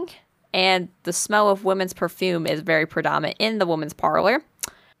chattering and the smell of women's perfume is very predominant in the women's parlor.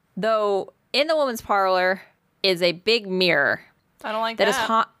 Though in the women's parlor is a big mirror. I don't like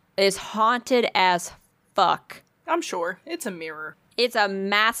that. Is haunted as fuck. I'm sure. It's a mirror. It's a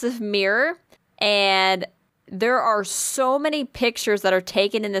massive mirror, and there are so many pictures that are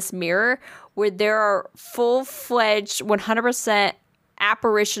taken in this mirror where there are full-fledged 100%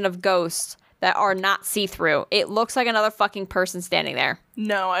 apparition of ghosts that are not see-through. It looks like another fucking person standing there.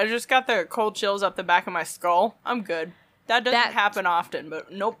 No, I just got the cold chills up the back of my skull. I'm good. That doesn't happen often,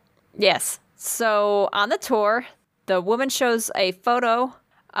 but nope. Yes. So on the tour, the woman shows a photo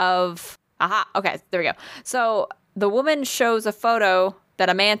of... okay, there we go. So the woman shows a photo that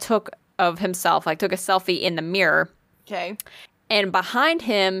a man took of himself, like took a selfie in the mirror. Okay. And behind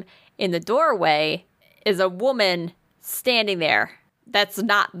him in the doorway is a woman standing there that's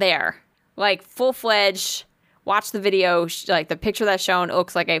not there. Like full-fledged, watch the video, like the picture that's shown, it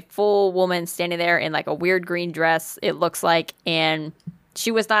looks like a full woman standing there in like a weird green dress, it looks like, and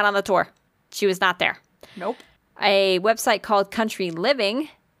she was not on the tour. She was not there. Nope. A website called Country Living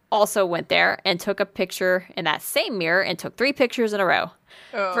also went there and took a picture in that same mirror and took 3 pictures in a row.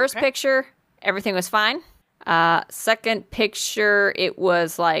 Oh, First picture, everything was fine. Second picture, it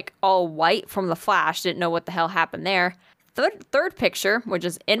was like all white from the flash. Didn't know what the hell happened there. Third picture, which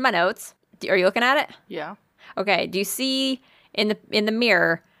is in my notes. Are you looking at it? Yeah. Okay. Do you see in the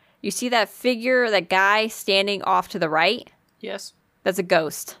mirror, you see that figure, that guy standing off to the right? Yes. That's a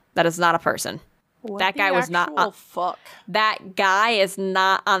ghost. That is not a person. That guy was not. Oh fuck. That guy is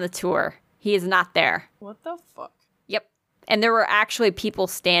not on the tour. He is not there. What the fuck? Yep. And there were actually people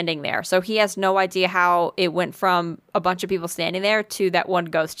standing there. So he has no idea how it went from a bunch of people standing there to that one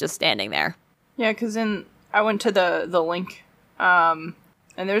ghost just standing there. Yeah, because I went to the link, and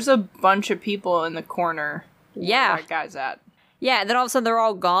there's a bunch of people in the corner where that guy's at. Yeah, and then all of a sudden they're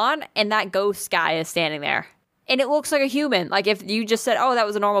all gone, and that ghost guy is standing there. And it looks like a human. Like, if you just said, oh, that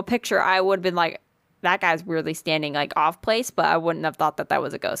was a normal picture, I would have been like, that guy's weirdly standing, like, off place, but I wouldn't have thought that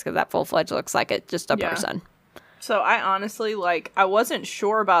was a ghost, because that full-fledged looks like it's just a person. So I honestly, I wasn't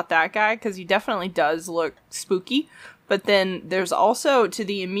sure about that guy, because he definitely does look spooky. But then there's also, to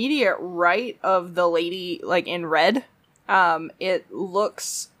the immediate right of the lady, like, in red, it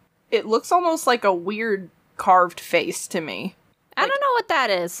looks almost like a weird carved face to me. I don't know what that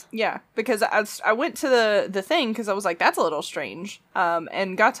is. Yeah, because I went to the thing because I was like, that's a little strange,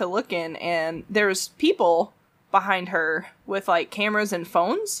 and got to looking, and there's people behind her with, like, cameras and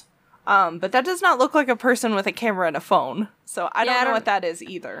phones, but that does not look like a person with a camera and a phone, so I don't know what that is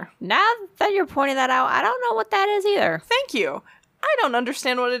either. Now that you're pointing that out, I don't know what that is either. Thank you. I don't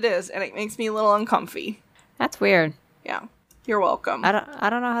understand what it is, and it makes me a little uncomfy. That's weird. Yeah, you're welcome. I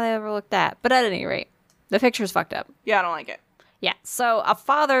don't know how they overlooked that, but at any rate, the picture's fucked up. Yeah, I don't like it. Yeah, so a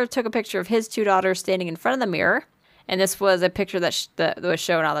father took a picture of his 2 daughters standing in front of the mirror, and this was a picture that was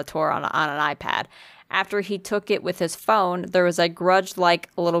shown on the tour on an iPad. After he took it with his phone, there was a grudge-like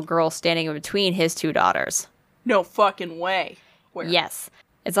little girl standing in between his 2 daughters. No fucking way. Where? Yes,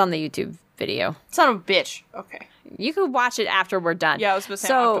 it's on the YouTube video. Son of a bitch. Okay. You can watch it after we're done. Yeah, I was supposed to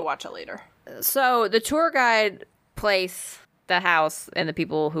say I'll have to watch it later. So the tour guide place, the house, and the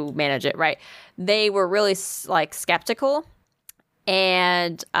people who manage it, right, they were really, like, skeptical.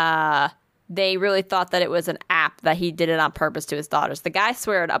 And they really thought that it was an app, that he did it on purpose to his daughters. The guy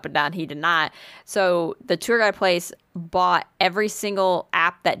swore it up and down he did not. So the tour guide place bought every single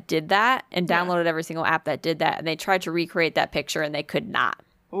app that did that and downloaded every single app that did that. And they tried to recreate that picture, and they could not.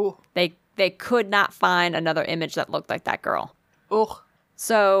 Ooh. They could not find another image that looked like that girl. Ooh.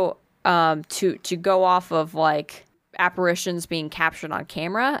 So to go off of, like, apparitions being captured on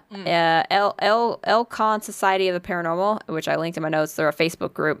camera. El Con Society of the Paranormal, which I linked in my notes, they're a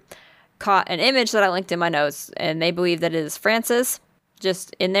Facebook group, caught an image that I linked in my notes, and they believe that it is Francis.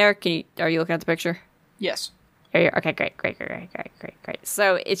 Just in there, are you looking at the picture? Yes. Okay, great.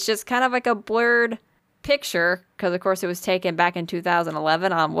 So it's just kind of like a blurred picture, because of course it was taken back in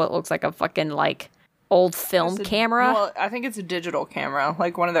 2011 on what looks like a fucking like old film camera. Well, I think it's a digital camera,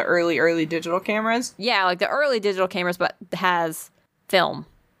 like one of the early digital cameras. Yeah, like the early digital cameras, but has film.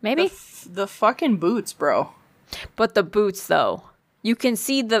 Maybe? The fucking boots, bro. But the boots, though. You can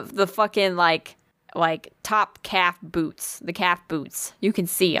see the fucking, like top calf boots. The calf boots. You can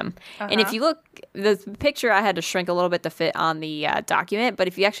see them. And if you look, the picture I had to shrink a little bit to fit on the document, but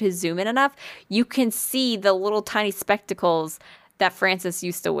if you actually zoom in enough, you can see the little tiny spectacles that Francis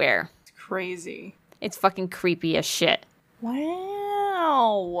used to wear. It's crazy. It's fucking creepy as shit.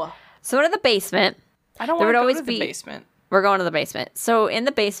 Wow. So in the basement, I don't want to go to the basement. We're going to the basement. So in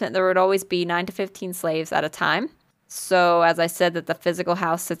the basement, there would always be 9 to 15 slaves at a time. So as I said, that the physical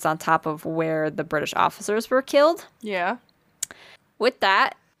house sits on top of where the British officers were killed. Yeah. With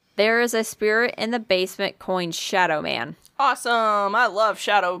that, there is a spirit in the basement coined Shadow Man. Awesome. I love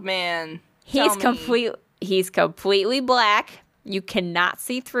Shadow Man. He's completely black. You cannot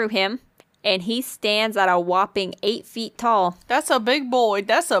see through him. And he stands at a whopping 8 feet tall. That's a big boy.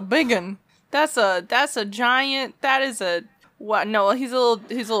 That's a biggin. That's a giant. That is a what? No, he's a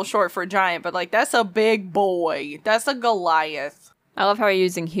little short for a giant, but like that's a big boy. That's a Goliath. I love how you're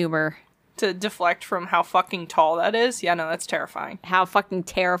using humor to deflect from how fucking tall that is. Yeah, no, that's terrifying. How fucking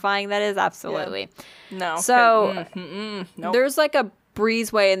terrifying that is. Absolutely. Yeah. No. So nope. There's like a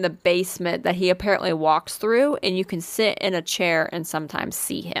breezeway in the basement that he apparently walks through, and you can sit in a chair and sometimes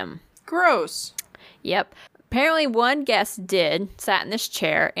see him. Gross. Yep. Apparently one guest sat in this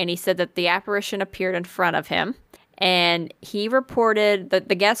chair, and he said that the apparition appeared in front of him, and he reported that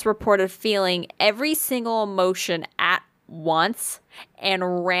the guest reported feeling every single emotion at once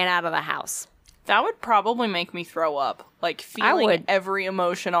and ran out of the house. That would probably make me throw up. Like feeling every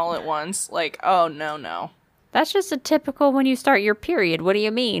emotion all at once. Like, oh no. That's just a typical when you start your period. What do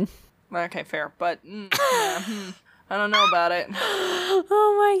you mean? Okay, fair. But I don't know about it.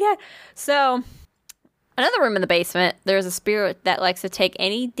 Oh my god. So, another room in the basement, there's a spirit that likes to take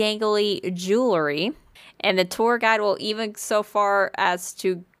any dangly jewelry, and the tour guide will even so far as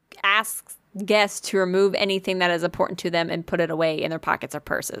to ask guests to remove anything that is important to them and put it away in their pockets or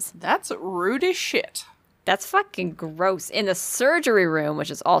purses. That's rude as shit. That's fucking gross. In the surgery room,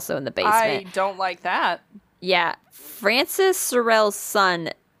 which is also in the basement. I don't like that. Yeah. Francis Sorrell's son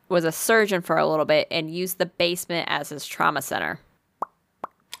was a surgeon for a little bit and used the basement as his trauma center.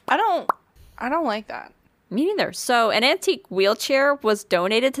 I don't like that. Me neither. So an antique wheelchair was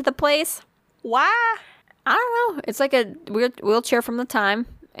donated to the place. Why? I don't know. It's like a weird wheelchair from the time.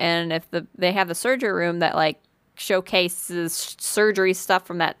 And if they have the surgery room that like showcases surgery stuff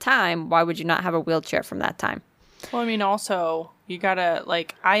from that time, why would you not have a wheelchair from that time? Well, I mean, also, you gotta,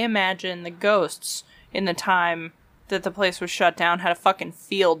 like, I imagine the ghosts in the time that the place was shut down had a fucking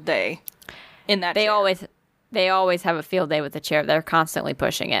field day in that chair. They always have a field day with the chair. They're constantly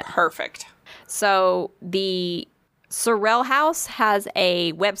pushing it. Perfect. So the Sorrell House has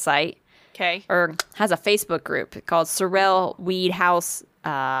a website. Okay. Or has a Facebook group called Sorrell Weed House.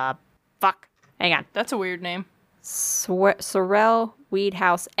 Hang on. That's a weird name. Sorrell Weed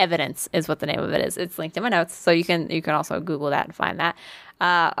House Evidence is what the name of it is. It's linked in my notes, so you can also Google that and find that.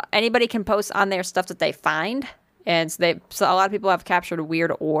 Anybody can post on their stuff that they find, and so a lot of people have captured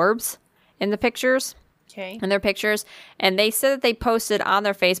weird orbs in the pictures. Okay. In their pictures, and they said that they posted on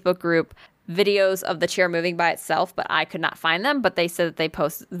their Facebook group videos of the chair moving by itself, but I could not find them. But they said that they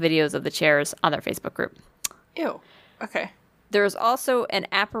post videos of the chairs on their Facebook group. Ew. Okay. There's also an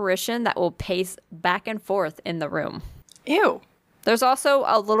apparition that will pace back and forth in the room. Ew. There's also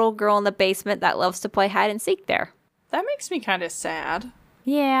a little girl in the basement that loves to play hide and seek there. That makes me kind of sad.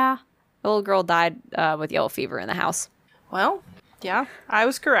 Yeah. The little girl died with yellow fever in the house. Well, yeah, I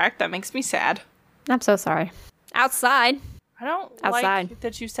was correct. That makes me sad. I'm so sorry. Outside. I don't like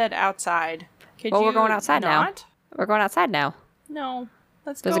that you said outside. We're going outside now. We're going outside now. No.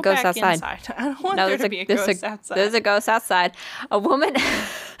 Let's There's go a ghost back outside. Inside. I don't want there to be a ghost outside. There's a ghost outside. A woman...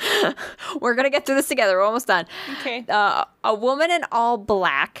 We're going to get through this together. We're almost done. Okay. A woman in all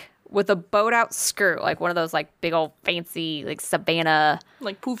black with a bowed-out skirt, like one of those like big old fancy like Savannah...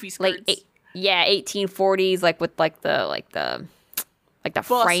 Like poofy skirts. 1840s, like with like the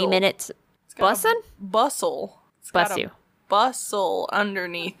frame in it. Bussin'? Bustle. Bless you. Bustle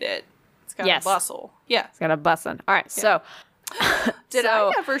underneath it. It's got a bustle. Yeah. It's got a bussin'. All right, so Did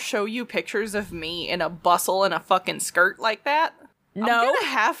I ever show you pictures of me in a bustle and a fucking skirt like that? No. I'm gonna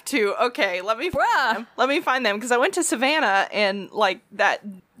have to. Okay, let me find them. Let me find them, because I went to Savannah and, like, that,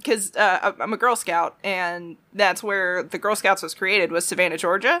 because I'm a Girl Scout, and that's where the Girl Scouts was created, was Savannah,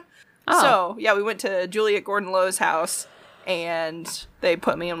 Georgia. Oh. So, yeah, we went to Juliet Gordon-Lowe's house, and they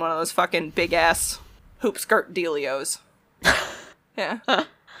put me in one of those fucking big-ass hoop skirt dealios. Yeah.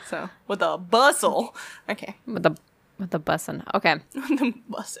 So, with a bustle. Okay. With the bussin'. Okay. The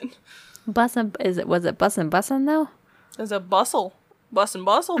bussin'. Bussin', was it bussin' though? There's a bustle. Bussin'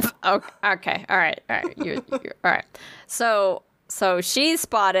 bustle. Okay. All right. You're all right. So she's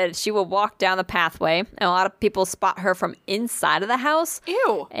spotted. She will walk down the pathway, and a lot of people spot her from inside of the house.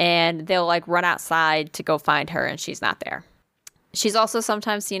 Ew. And they'll like run outside to go find her, and she's not there. She's also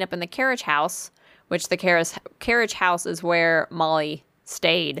sometimes seen up in the carriage house, which the carriage house is where Molly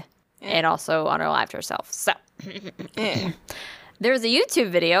stayed and also unalived herself. So there's a YouTube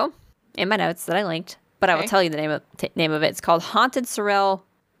video in my notes that I linked, but I will tell you the name of it. It's called Haunted Sorrel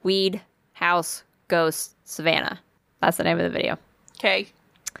Weed House Ghost Savannah. That's the name of the video. Okay.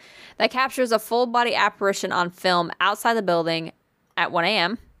 That captures a full body apparition on film outside the building at 1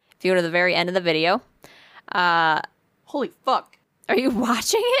 a.m. If you go to the very end of the video. Holy fuck. Are you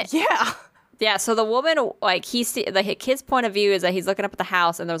watching it? Yeah. Yeah, so the woman, like, his point of view is that he's looking up at the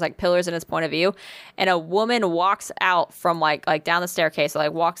house, and there's, like, pillars in his point of view, and a woman walks out from, like down the staircase, so,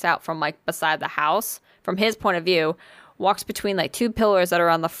 like, walks out from, like, beside the house, from his point of view, walks between, like, two pillars that are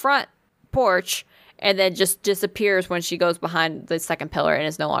on the front porch, and then just disappears when she goes behind the second pillar and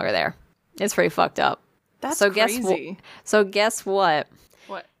is no longer there. It's pretty fucked up. That's crazy. So guess what?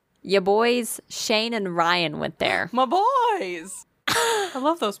 What? Your boys, Shane and Ryan, went there. My boys! I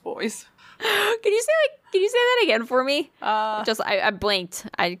love those boys. Can you say that again for me? I blinked.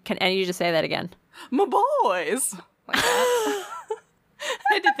 I need you to say that again. My boys. Like that.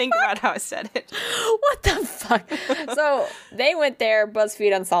 I had to think about how I said it. What the fuck? So they went there,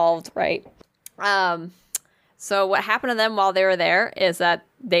 BuzzFeed Unsolved, right? So what happened to them while they were there is that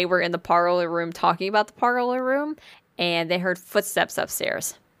they were in the parlor room talking about the parlor room, and they heard footsteps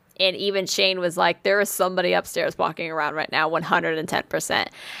upstairs. And even Shane was like, there is somebody upstairs walking around right now, 110%.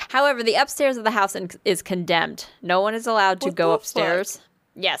 However, the upstairs of the house is condemned. No one is allowed to go upstairs. Fuck?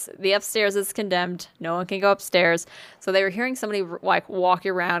 Yes, the upstairs is condemned. No one can go upstairs. So they were hearing somebody like walking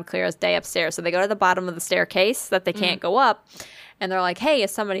around clear as day upstairs. So they go to the bottom of the staircase that they can't go up. And they're like, hey,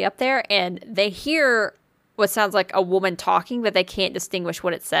 is somebody up there? And they hear what sounds like a woman talking, but they can't distinguish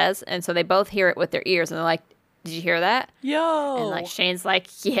what it says. And so they both hear it with their ears. And they're like, did you hear that? Yo. And like Shane's like,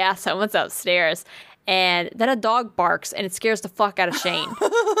 yeah, someone's upstairs. And then a dog barks and it scares the fuck out of Shane.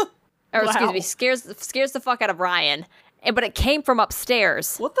 Or excuse me, scares the fuck out of Ryan. But it came from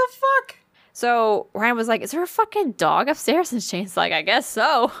upstairs. What the fuck? So Ryan was like, is there a fucking dog upstairs? And Shane's like, I guess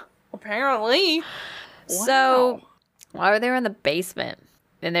so. Apparently. Wow. So while they were in the basement,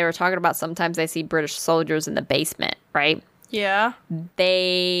 and they were talking about sometimes they see British soldiers in the basement, right? Yeah.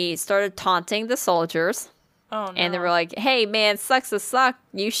 They started taunting the soldiers. Oh, no. And they were like, hey, man, sucks to suck.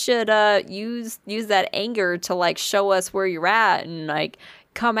 You should use that anger to, like, show us where you're at and, like,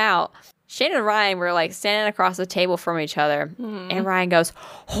 come out. Shane and Ryan were, like, standing across the table from each other. And Ryan goes,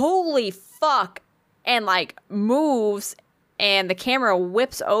 holy fuck, and, like, moves. And the camera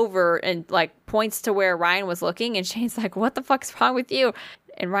whips over and, like, points to where Ryan was looking. And Shane's like, what the fuck's wrong with you?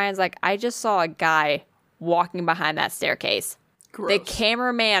 And Ryan's like, I just saw a guy walking behind that staircase. Gross. The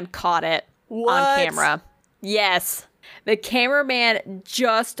cameraman caught it on camera. Yes. The cameraman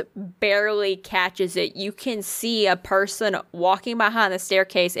just barely catches it. You can see a person walking behind the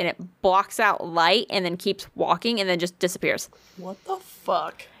staircase and it blocks out light and then keeps walking and then just disappears. What the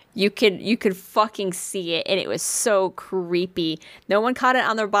fuck? You could fucking see it, and it was so creepy. No one caught it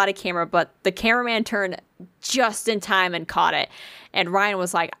on their body camera, but the cameraman turned just in time and caught it. And Ryan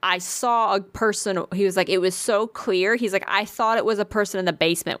was like, I saw a person. He was like, it was so clear. He's like, I thought it was a person in the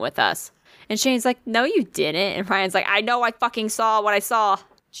basement with us. And Shane's like, no, you didn't. And Ryan's like, I know I fucking saw what I saw.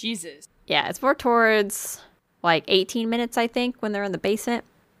 Jesus. Yeah, it's more towards like 18 minutes, I think, when they're in the basement.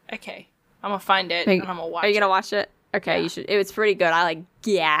 Okay. I'm going to find it and I'm going to watch it. Are you going to watch it? Okay, yeah. You should. It was pretty good. I like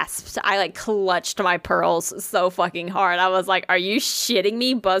gasped. I like clutched my pearls so fucking hard. I was like, are you shitting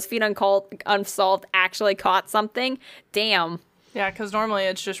me? BuzzFeed Unsolved actually caught something? Damn. Yeah, because normally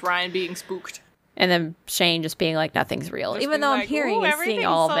it's just Ryan being spooked. And then Shane just being like, nothing's real. Just even though I'm hearing and seeing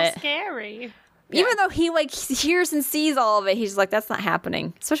all of it. Scary. Even though he like hears and sees all of it, he's like, that's not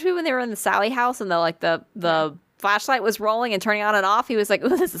happening. Especially when they were in the Sally house and the flashlight was rolling and turning on and off. He was like, ooh,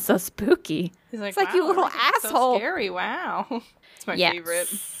 this is so spooky. He's like, it's like, wow, you little asshole. So scary. Wow. It's my favorite.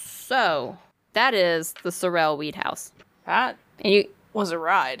 So that is the Sorrel Weed House. That was a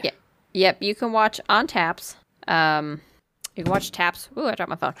ride. Yeah. Yep, you can watch on Taps. You can watch Taps. Ooh, I dropped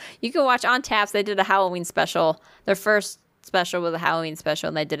my phone. You can watch on Taps. They did a Halloween special. Their first special was a Halloween special,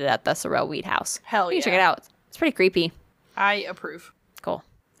 and they did it at the Sorrel Weed House. Hell yeah. You can check it out. It's pretty creepy. I approve. Cool.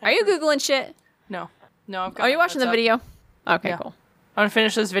 Are you Googling shit? No, I've got. Are you watching the video? Okay, yeah. Cool. I'm gonna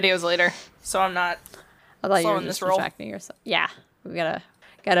finish those videos later, so I'm not. I thought you were just distracting yourself. Yeah, we gotta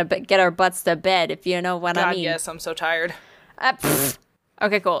get our butts to bed, if you know what I mean. Yes, I'm so tired.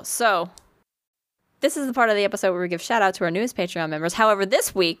 Okay, cool. So, this is the part of the episode where we give shout out to our newest Patreon members. However,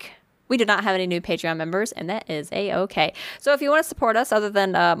 this week, we did not have any new Patreon members, and that is A-okay. So if you want to support us other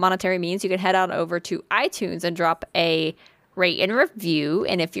than monetary means, you can head on over to iTunes and drop a rate and review.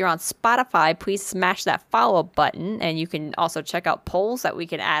 And if you're on Spotify, please smash that follow button. And you can also check out polls that we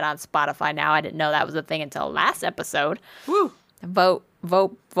can add on Spotify now. I didn't know that was a thing until last episode. Woo! Vote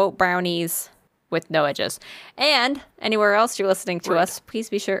brownies with no edges. And anywhere else you're listening to us, please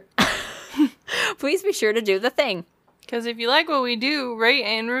be sure to do the thing. Because if you like what we do, rate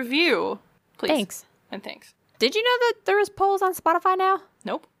and review. Please. Thanks. And thanks. Did you know that there is polls on Spotify now?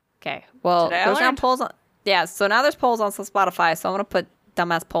 Nope. Okay. Well, there's now polls on... Yeah, so now there's polls on Spotify, so I'm going to put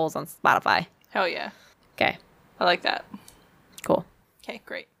dumbass polls on Spotify. Hell yeah. Okay. I like that. Cool. Okay,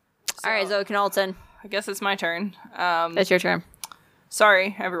 great. So, all right, Zoe Knowlton. I guess it's my turn. It's your turn.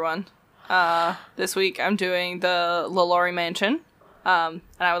 Sorry, everyone. This week I'm doing the LaLaurie Mansion. And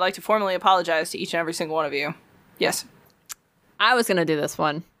I would like to formally apologize to each and every single one of you. Yes. I was going to do this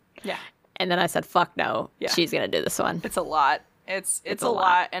one. Yeah. And then I said, fuck no. Yeah. She's going to do this one. It's a lot. It's a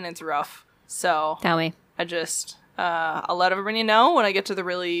lot and it's rough. So. Tell me. I just, I'll let everybody know when I get to the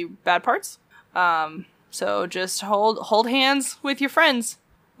really bad parts. So just hold hands with your friends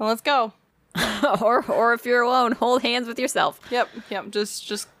and let's go. or if you're alone, hold hands with yourself. Yep.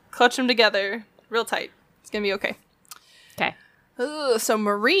 Just clutch them together real tight. It's going to be okay. Okay. So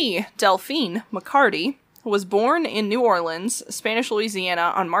Marie Delphine McCarty was born in New Orleans, Spanish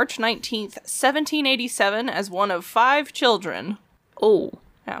Louisiana, on March 19th, 1787, as one of 5 children. Oh.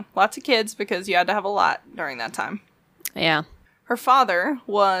 Yeah, lots of kids because you had to have a lot during that time. Yeah. Her father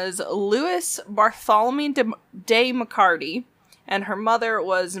was Louis Bartholomew de McCarty, and her mother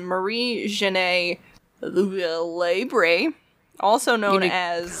was Marie Jeanne Lebre, also known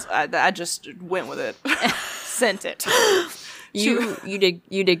as... I just went with it. Sent it. You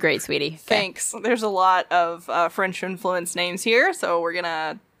did great, sweetie. Okay. Thanks. There's a lot of French influenced names here, so we're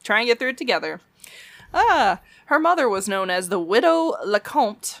gonna try and get through it together. Her mother was known as the Widow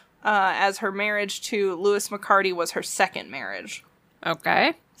Lecomte, as her marriage to Louis McCarty was her second marriage.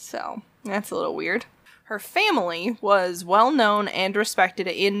 Okay. So, that's a little weird. Her family was well known and respected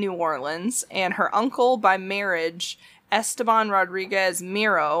in New Orleans, and her uncle by marriage, Esteban Rodriguez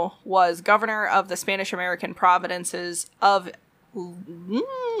Miro, was governor of the Spanish-American provinces of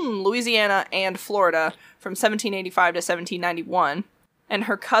Louisiana and Florida from 1785 to 1791. And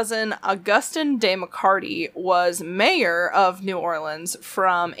her cousin, Augustin de McCarty, was mayor of New Orleans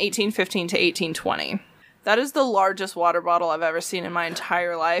from 1815 to 1820. That is the largest water bottle I've ever seen in my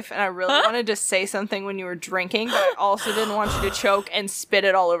entire life, and I really wanted to say something when you were drinking, but I also didn't want you to choke and spit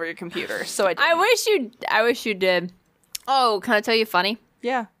it all over your computer, so I didn't. I wish you did. Oh, can I tell you funny?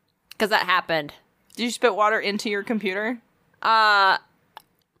 Yeah. Because that happened. Did you spit water into your computer?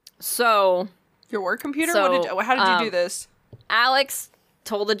 So... Your work computer? How did you do this? Alex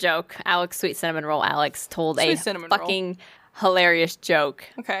told a joke. Alex, Sweet Cinnamon Roll Alex, told a fucking hilarious joke.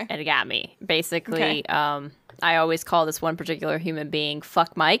 Okay. And it got me. Basically, I always call this one particular human being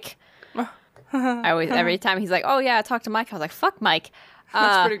Fuck Mike. Every time he's like, oh yeah, I talked to Mike, I was like, fuck Mike.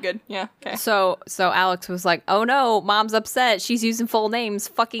 That's pretty good. Yeah. Okay. So Alex was like, oh no, mom's upset. She's using full names.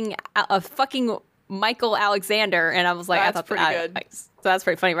 Fucking Michael Alexander. And I was like, that's pretty good. So that's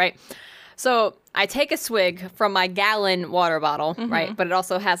pretty funny, right? So I take a swig from my gallon water bottle, right? But it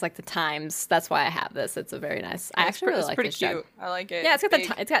also has like the times. That's why I have this. It's a very nice. I actually really like this jug. It's pretty cute. I like it. Yeah,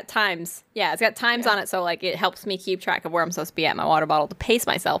 it's got times. Yeah, it's got times on it, so like it helps me keep track of where I'm supposed to be at my water bottle to pace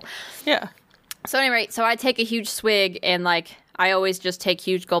myself. Yeah. So anyway, so I take a huge swig and like I always just take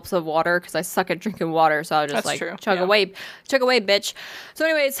huge gulps of water because I suck at drinking water. So I'll just chug away, bitch. So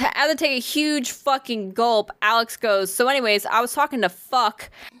anyways, as I take a huge fucking gulp, Alex goes, so anyways, I was talking to fuck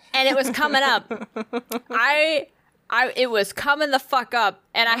and it was coming up. It was coming the fuck up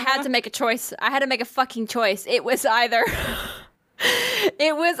and I had to make a choice. I had to make a fucking choice. It was either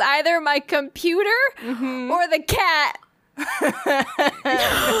my computer or the cat.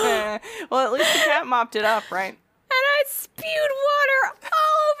 Well, at least the cat mopped it up, right? And I spewed water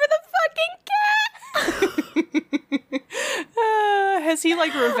all over the fucking cat. Has he,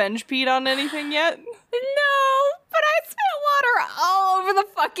 like, revenge peed on anything yet? No, but I spit water all over the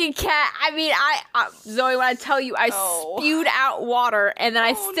fucking cat. I mean, Zoe, when I tell you, I spewed out water, and then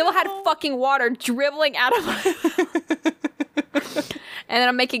I still had fucking water dribbling out of my... And then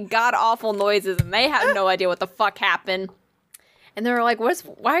I'm making god-awful noises, and they have no idea what the fuck happened. And they were like,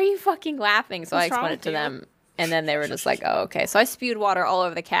 why are you fucking laughing? So I explained it to them. And then they were just like, oh, okay. So I spewed water all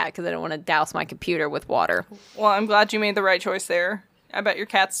over the cat because I didn't want to douse my computer with water. Well, I'm glad you made the right choice there. I bet your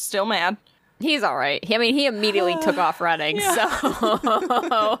cat's still mad. He's all right. He immediately took off running,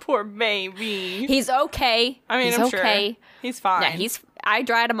 so... Poor baby. He's okay. I mean, I'm okay. Sure. He's fine. Yeah, I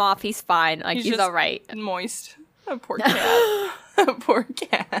dried him off. He's fine. Like, he's all right. Moist. Oh, poor cat. Poor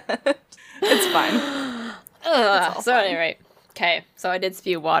cat. It's fine. So anyway, okay. So I did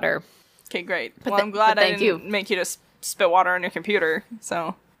spew water. Okay, great. Well, I'm glad I didn't make you to spit water on your computer.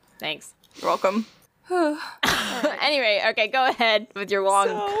 So thanks. You're welcome. Anyway, okay, go ahead with your long.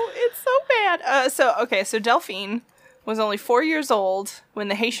 It's so bad. So Delphine was only 4 years old when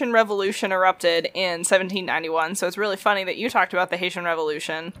the Haitian Revolution erupted in 1791. So it's really funny that you talked about the Haitian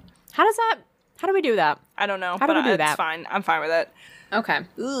Revolution. How do we do that? I don't know. How do we do that? It's fine. I'm fine with it. Okay.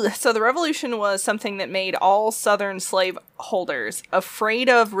 So the revolution was something that made all Southern slave holders afraid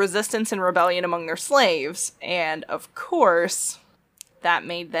of resistance and rebellion among their slaves. And, of course, that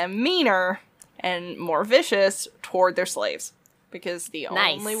made them meaner and more vicious toward their slaves. Because the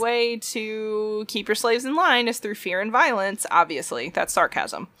only way to keep your slaves in line is through fear and violence, obviously. That's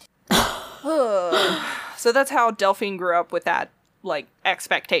sarcasm. So that's how Delphine grew up with that,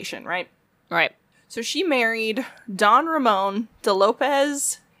 expectation, right? Right. So she married Don Ramon de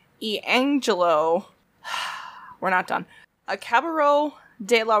Lopez y Angelo. We're not done. A Caballero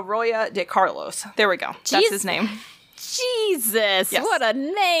de la Roya de Carlos. There we go. That's his name. Jesus, yes. What a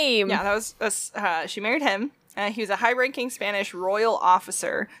name. Yeah, that was, she married him. He was a high-ranking Spanish royal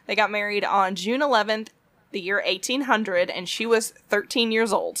officer. They got married on June 11th, the year 1800, and she was 13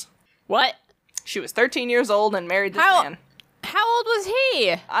 years old. What? She was 13 years old and married this man. How old was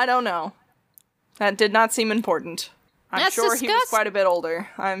he? I don't know. That did not seem important. I'm sure he was quite a bit older.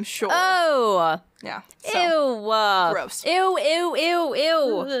 I'm sure. Oh. Yeah. So, ew. Gross.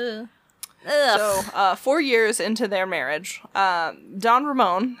 Ew. So, 4 years into their marriage, Don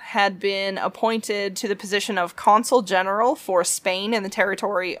Ramon had been appointed to the position of Consul General for Spain in the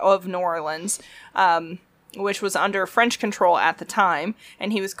territory of New Orleans, which was under French control at the time,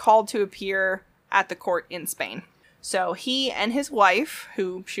 and he was called to appear at the court in Spain. So he and his wife,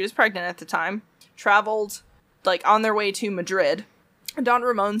 who she was pregnant at the time, traveled, on their way to Madrid. Don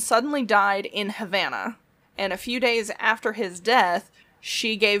Ramon suddenly died in Havana, and a few days after his death,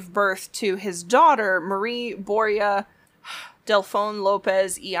 she gave birth to his daughter, Marie Boria Delfon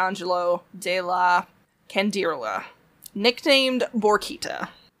Lopez y Angelo de la Candirla, nicknamed Borquita.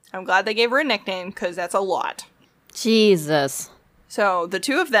 I'm glad they gave her a nickname, because that's a lot. Jesus. So, the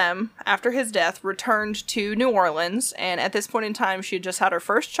two of them, after his death, returned to New Orleans, and at this point in time, she had just had her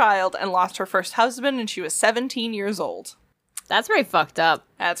first child and lost her first husband, and she was 17 years old. That's very fucked up.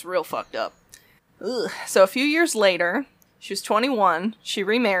 That's real fucked up. Ugh. So, a few years later, she was 21, she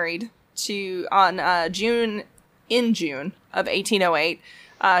remarried June of 1808.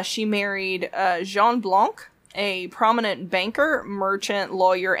 She married Jean Blanc, a prominent banker, merchant,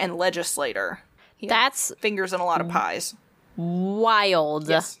 lawyer, and legislator. That's fingers in a lot of pies. Wild.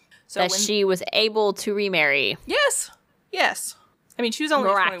 Yes. So that she was able to remarry. Yes. I mean, she was only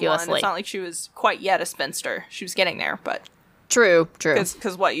 21. It's not like she was quite yet a spinster. She was getting there, but... True.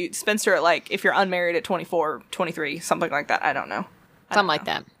 Because what, you spinster at, if you're unmarried at 24, 23, something like that. I don't know. Something like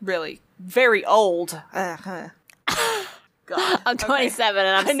that. Really. Very old. God. I'm 27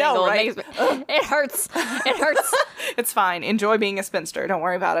 and I'm single. Right? It hurts. It hurts. It's fine. Enjoy being a spinster. Don't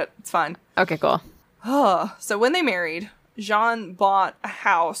worry about it. It's fine. Okay, cool. So when they married, Jean bought a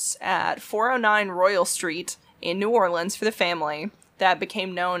house at 409 Royal Street in New Orleans for the family that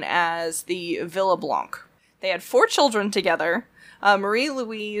became known as the Villa Blanc. They had 4 children together,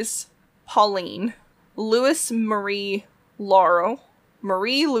 Marie-Louise Pauline, Louis-Marie Laurel,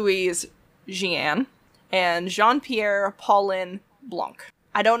 Marie-Louise Jeanne, and Jean-Pierre Paulin Blanc.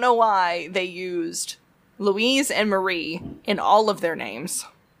 I don't know why they used Louise and Marie in all of their names.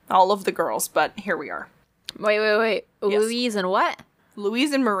 All of the girls, but here we are. Wait. Yes. Louise and what?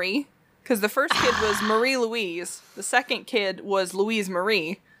 Louise and Marie. Because the first kid was Marie-Louise. The second kid was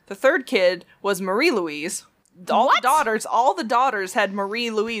Louise-Marie. The third kid was Marie-Louise. All the daughters had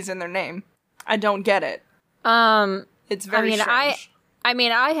Marie-Louise in their name. I don't get it. It's very strange.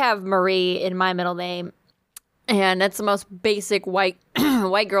 I have Marie in my middle name. And that's the most basic white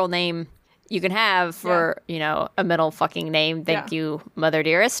girl name you can have for, a middle fucking name. Thank you, Mother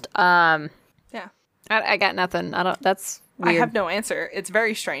Dearest. I got nothing. That's weird. I have no answer. It's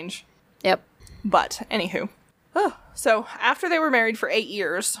very strange. Yep. But, anywho. Oh, so, after they were married for 8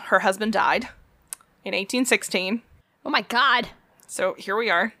 years, her husband died in 1816. Oh my god. So, here we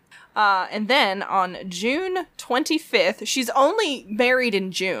are. And then, on June 25th, she's only married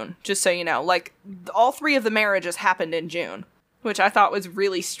in June, just so you know. Like, all 3 of the marriages happened in June, which I thought was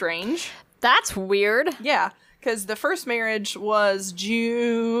really strange. That's weird. Yeah, because the first marriage was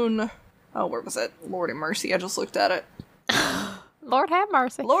June... Oh, where was it? Lord have mercy, I just looked at it. Lord have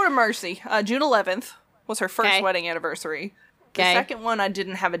mercy. Lord have mercy. June 11th was her first wedding anniversary. The second one I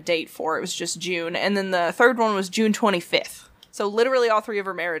didn't have a date for. It was just June. And then the third one was June 25th. So literally all 3 of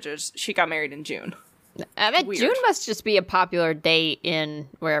her marriages, she got married in June. I bet June must just be a popular date in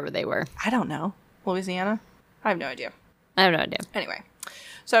wherever they were. I don't know. Louisiana? I have no idea. I have no idea. Anyway.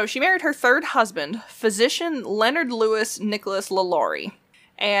 So she married her third husband, physician Leonard Lewis Nicholas LaLaurie.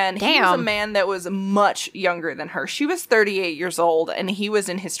 And he was a man that was much younger than her. She was 38 years old, and he was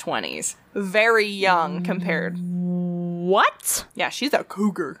in his 20s. Very young compared. What? Yeah, she's a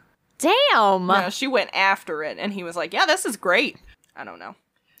cougar. Damn. Yeah, she went after it, and he was like, yeah, this is great. I don't know.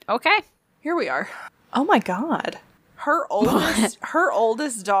 Okay. Here we are. Oh my god. Her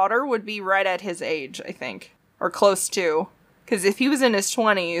oldest daughter would be right at his age, I think. Or close to. Because if he was in his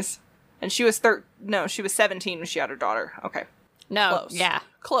 20s, and she was she was 17 when she had her daughter. Okay. No, close. Yeah.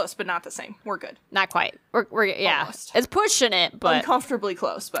 Close, but not the same. We're good. Not quite. We're yeah. Almost. It's pushing it, but... Uncomfortably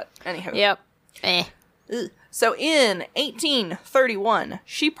close, but anyhow. Yep. Ugh. So in 1831,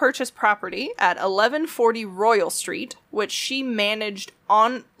 she purchased property at 1140 Royal Street, which she managed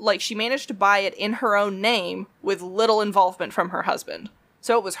to buy it in her own name with little involvement from her husband.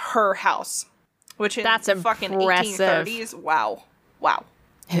 So it was her house, which in That's fucking impressive. 1830s, wow.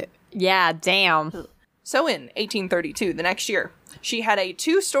 Yeah, damn. So in 1832, the next year, she had a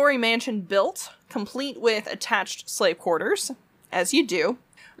 2-story mansion built, complete with attached slave quarters, as you do.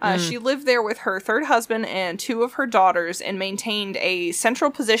 She lived there with her third husband and 2 of her daughters and maintained a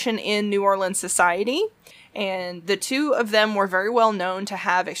central position in New Orleans society. And the 2 of them were very well known to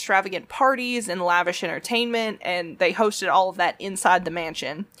have extravagant parties and lavish entertainment, and they hosted all of that inside the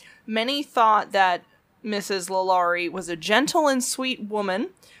mansion. Many thought that Mrs. LaLaurie was a gentle and sweet woman,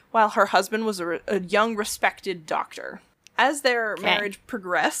 while her husband was a young, respected doctor. As their marriage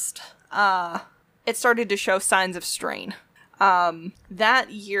progressed, it started to show signs of strain.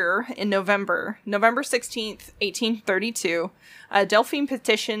 That year, in November 16th, 1832, Delphine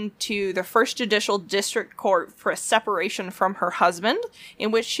petitioned to the First Judicial District Court for a separation from her husband,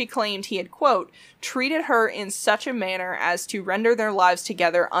 in which she claimed he had, quote, treated her in such a manner as to render their lives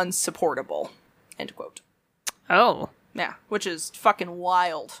together unsupportable, end quote. Oh. Yeah, which is fucking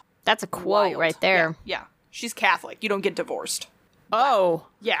wild. That's a quote right there. Yeah. She's Catholic. You don't get divorced. Oh.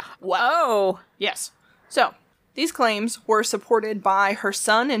 Yeah. Oh. Yes. So, these claims were supported by her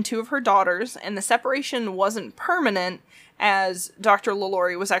son and 2 of her daughters, and the separation wasn't permanent, as Dr.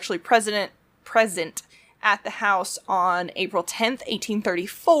 LaLaurie was actually present at the house on April 10th,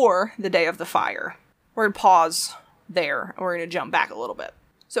 1834, the day of the fire. We're going to pause there, and we're going to jump back a little bit.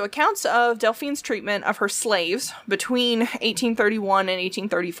 So accounts of Delphine's treatment of her slaves between 1831 and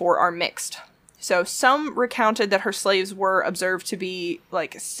 1834 are mixed. So some recounted that her slaves were observed to be,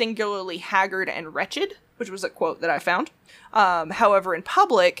 like, singularly haggard and wretched, which was a quote that I found. However, in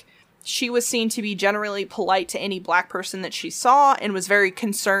public, she was seen to be generally polite to any black person that she saw and was very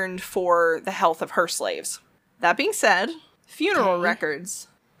concerned for the health of her slaves. That being said, funeral records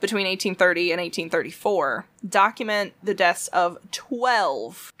between 1830 and 1834 document the deaths of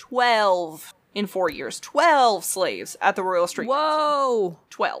 12 in 4 years. 12 slaves at the Royal Street. Whoa.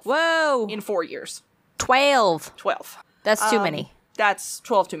 12. Whoa. In 4 years. 12. That's too many. That's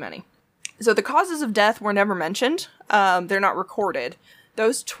 12 too many. So the causes of death were never mentioned. They're not recorded.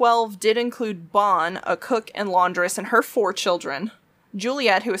 Those 12 did include Bon, a cook and laundress, and her 4 children.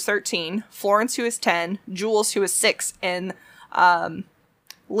 Juliet, who was 13. Florence, who was 10. Jules, who was 6. And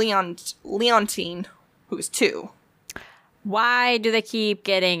Leontine, who was 2. Why do they keep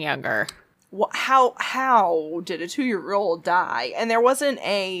getting younger? How did a 2-year-old die? And there wasn't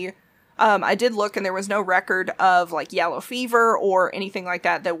a... I did look, and there was no record of, like, yellow fever or anything like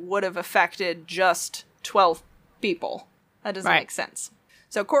that would have affected just 12 people. That doesn't make sense.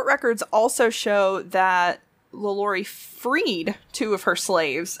 So court records also show that LaLaurie freed 2 of her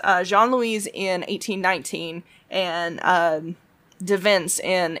slaves, Jean-Louise in 1819 and Devence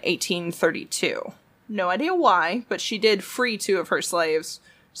in 1832. No idea why, but she did free 2 of her slaves.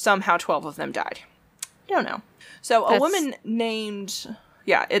 Somehow 12 of them died. Don't know. So a woman named...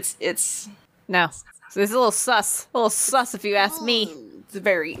 Yeah, it's... So it's a little sus. A little sus if you ask me. It's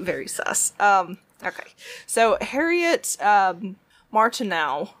very, very sus. Okay. So Harriet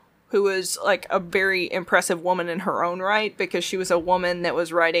Martineau, who was like a very impressive woman in her own right, because she was a woman that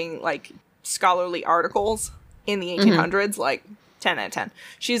was writing like scholarly articles in the 1800s, like 10 out of 10.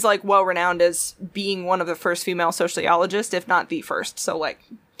 She's like well renowned as being one of the first female sociologists, if not the first. So like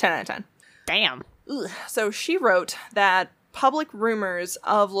 10 out of 10. Damn. Ugh. So she wrote that public rumors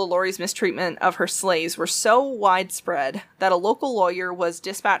of LaLaurie's mistreatment of her slaves were so widespread that a local lawyer was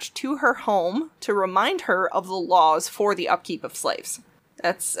dispatched to her home to remind her of the laws for the upkeep of slaves.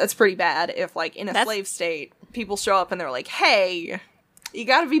 That's pretty bad if, like, in a slave state, people show up and they're like, hey, you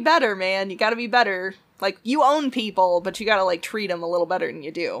gotta be better, man. You gotta be better. Like, you own people, but you gotta, like, treat them a little better than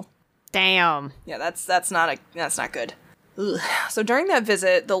you do. Damn. Yeah, that's not good. Ugh. So during that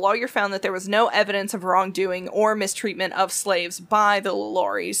visit, the lawyer found that there was no evidence of wrongdoing or mistreatment of slaves by the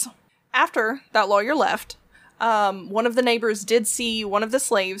LaLauries. After that lawyer left, one of the neighbors did see one of the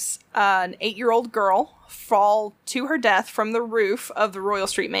slaves, an 8-year-old girl, fall to her death from the roof of the Royal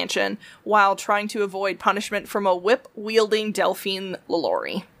Street mansion while trying to avoid punishment from a whip-wielding Delphine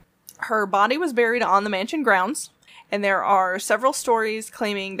LaLaurie. Her body was buried on the mansion grounds, and there are several stories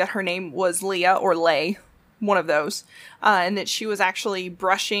claiming that her name was Leah or Lay, one of those, and that she was actually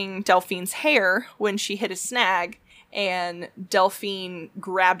brushing Delphine's hair when she hit a snag, and Delphine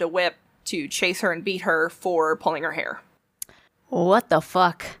grabbed a whip to chase her and beat her for pulling her hair. What the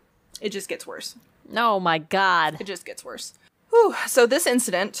fuck? It just gets worse. Oh my god. It just gets worse. Whew. So this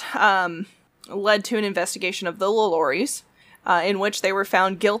incident led to an investigation of the LaLauries, in which they were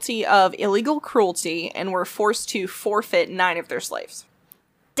found guilty of illegal cruelty and were forced to forfeit 9 of their slaves.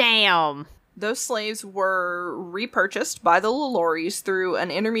 Damn. Those slaves were repurchased by the LaLauries through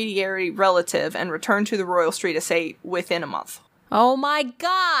an intermediary relative and returned to the Royal Street estate within a month. Oh my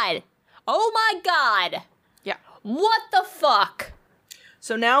god! Oh my god! Yeah. What the fuck?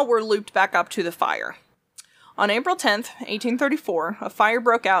 So now we're looped back up to the fire. On April 10th, 1834, a fire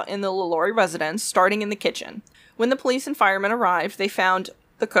broke out in the LaLaurie residence, starting in the kitchen. When the police and firemen arrived, they found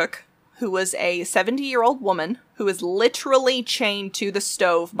the cook, who was a 70-year-old woman who was literally chained to the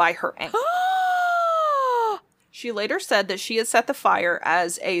stove by her ankle. She later said that she had set the fire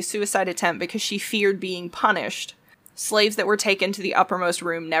as a suicide attempt because she feared being punished. Slaves that were taken to the uppermost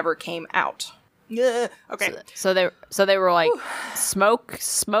room never came out. Okay. So they were like, smoke?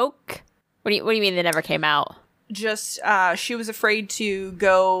 What do you mean they never came out? Just, she was afraid to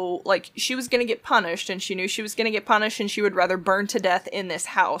go, like, she was gonna get punished, and she knew she was gonna get punished, and she would rather burn to death in this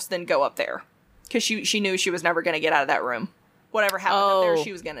house than go up there. Because she knew she was never gonna get out of that room. Whatever happened up there,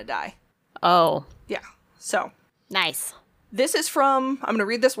 she was gonna die. Oh. Yeah. So. Nice. This is from, I'm gonna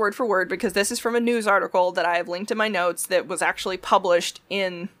read this word for word, because this is from a news article that I have linked in my notes that was actually published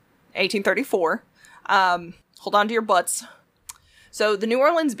in 1834. Hold on to your butts. So, the New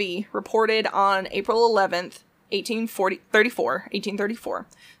Orleans Bee reported on April 11th, 1834,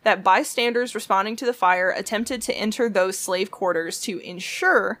 that bystanders responding to the fire attempted to enter those slave quarters to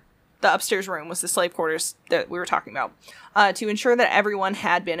ensure, the upstairs room was the slave quarters that we were talking about, to ensure that everyone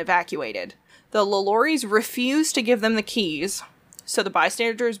had been evacuated. The LaLauries refused to give them the keys, so the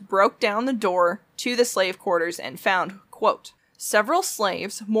bystanders broke down the door to the slave quarters and found, quote, several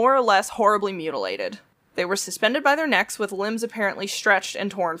slaves, more or less horribly mutilated. They were suspended by their necks with limbs apparently stretched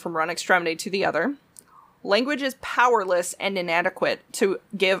and torn from one extremity to the other. Language is powerless and inadequate to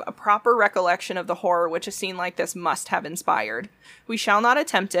give a proper recollection of the horror which a scene like this must have inspired. We shall not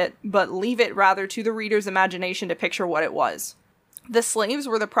attempt it, but leave it rather to the reader's imagination to picture what it was. The slaves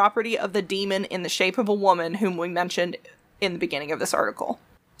were the property of the demon in the shape of a woman whom we mentioned in the beginning of this article.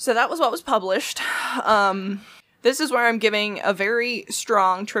 So that was what was published. This is where I'm giving a very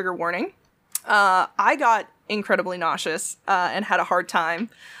strong trigger warning. I got incredibly nauseous and had a hard time.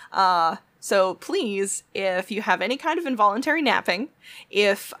 So please, if you have any kind of involuntary napping,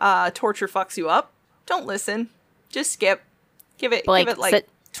 if torture fucks you up, don't listen. Just skip. Give it like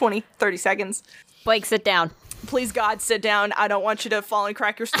 20, 30 seconds. Blake, sit down. Please, God, sit down. I don't want you to fall and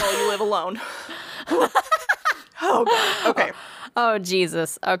crack your skull. You live alone. Oh, God. Okay. Oh,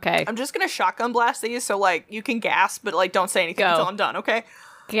 Jesus. Okay. I'm just going to shotgun blast these, so, like, you can gasp, but, like, don't say anything until I'm done, okay?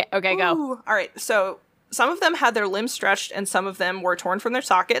 Okay, go. All right, so some of them had their limbs stretched, and some of them were torn from their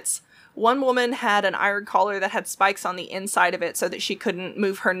sockets. One woman had an iron collar that had spikes on the inside of it so that she couldn't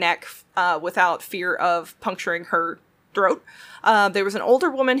move her neck without fear of puncturing her throat. There was an older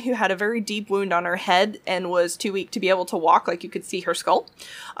woman who had a very deep wound on her head and was too weak to be able to walk, like you could see her skull.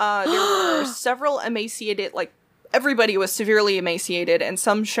 There were several emaciated, like, everybody was severely emaciated, and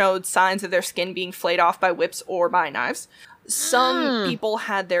some showed signs of their skin being flayed off by whips or by knives. Some people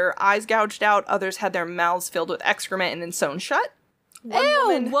had their eyes gouged out, others had their mouths filled with excrement and then sewn shut.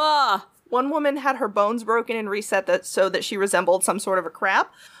 One One woman had her bones broken and reset so that she resembled some sort of a crab.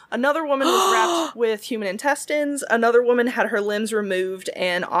 Another woman was wrapped with human intestines. Another woman had her limbs removed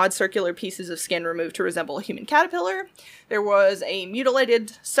and odd circular pieces of skin removed to resemble a human caterpillar. There was a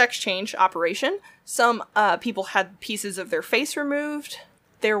mutilated sex change operation. Some people had pieces of their face removed.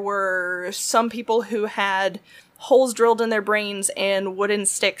 There were some people who had holes drilled in their brains and wooden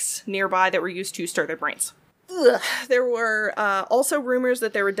sticks nearby that were used to stir their brains. Ugh. There were also rumors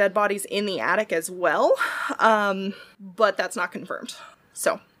that there were dead bodies in the attic as well, but that's not confirmed.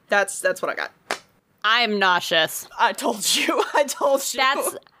 So that's what I got. I'm nauseous. I told you. That's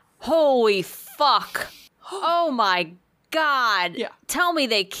holy fuck. Oh my god. Yeah. Tell me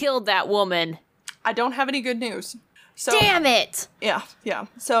they killed that woman. I don't have any good news. So, damn it! Yeah.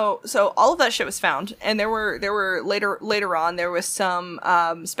 So all of that shit was found, and there were later on there was some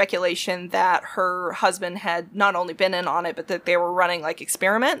speculation that her husband had not only been in on it, but that they were running like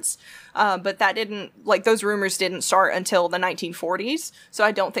experiments. But that didn't, like, those rumors didn't start until the 1940s. So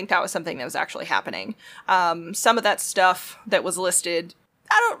I don't think that was something that was actually happening. Some of that stuff that was listed,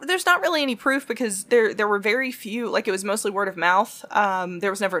 there's not really any proof because there were very few, like, it was mostly word of mouth.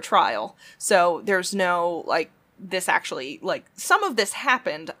 There was never a trial, so there's no like. This actually, like, some of this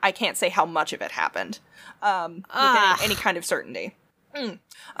happened. I can't say how much of it happened with any kind of certainty.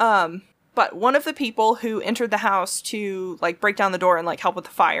 But one of the people who entered the house to, like, break down the door and, like, help with the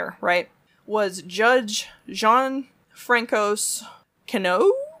fire, right, was Judge Jean Francos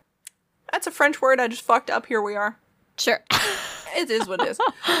Queneau? That's a French word. I just fucked up. Here we are. Sure. It is what it is.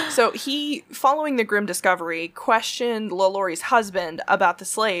 So he, following the grim discovery, questioned LaLaurie's husband about the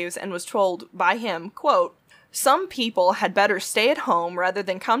slaves and was told by him, quote, "Some people had better stay at home rather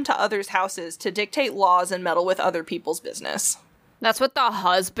than come to others' houses to dictate laws and meddle with other people's business." That's what the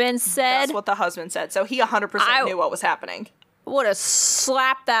husband said? That's what the husband said. So he 100% knew what was happening. Would have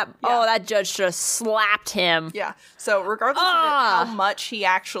slapped that. Yeah. Oh, that judge should have slapped him. Yeah. So regardless of how much he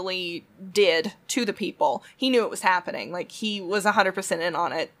actually did to the people, he knew it was happening. Like, he was 100% in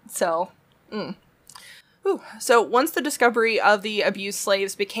on it. So, So once the discovery of the abused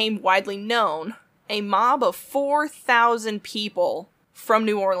slaves became widely known, a mob of 4,000 people from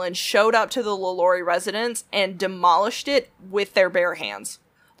New Orleans showed up to the LaLaurie residence and demolished it with their bare hands.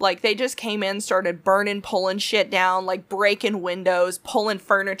 Like, they just came in, started burning, pulling shit down, like, breaking windows, pulling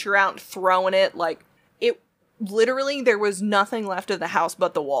furniture out and throwing it. Like, it literally, there was nothing left of the house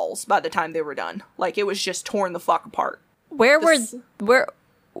but the walls by the time they were done. Like, it was just torn the fuck apart. Where was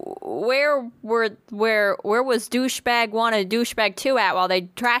douchebag 1 and douchebag 2 at while they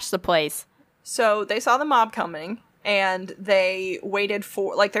trashed the place? So they saw the mob coming, and they waited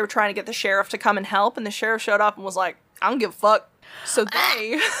for, like, they were trying to get the sheriff to come and help, and the sheriff showed up and was like, "I don't give a fuck." So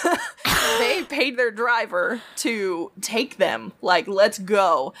they paid their driver to take them, like, let's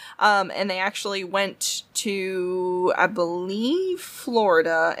go. And they actually went to, I believe,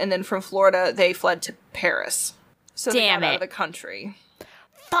 Florida, and then from Florida, they fled to Paris. So they got out of the country.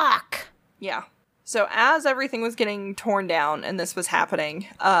 Fuck! Yeah. So as everything was getting torn down and this was happening,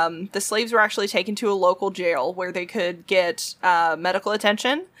 the slaves were actually taken to a local jail where they could get medical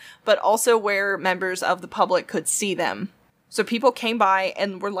attention, but also where members of the public could see them. So people came by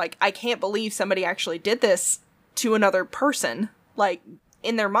and were like, "I can't believe somebody actually did this to another person." Like,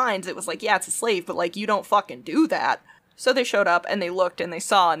 in their minds, it was like, yeah, it's a slave, but, like, you don't fucking do that. So they showed up and they looked and they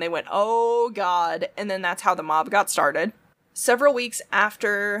saw and they went, "Oh God." And then that's how the mob got started. Several weeks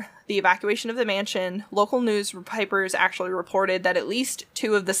after the evacuation of the mansion, local newspapers actually reported that at least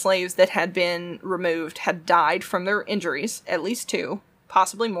 2 of the slaves that had been removed had died from their injuries. At least 2.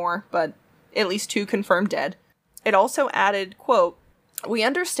 Possibly more, but at least 2 confirmed dead. It also added, quote, "We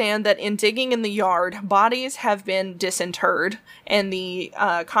understand that in digging in the yard, bodies have been disinterred, and the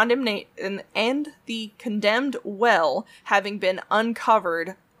condemned well having been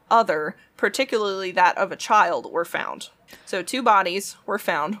uncovered, particularly that of a child, were found." So 2 bodies were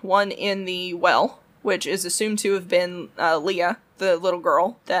found, one in the well, which is assumed to have been Leah, the little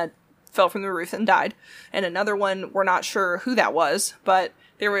girl that fell from the roof and died, and another one, we're not sure who that was, but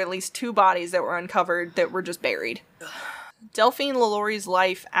there were at least 2 bodies that were uncovered that were just buried. Delphine LaLaurie's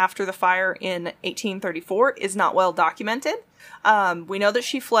life after the fire in 1834 is not well documented. We know that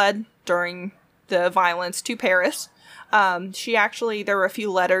she fled during the violence to Paris. There were a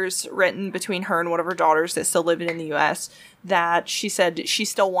few letters written between her and one of her daughters that still lived in the U.S. that she said she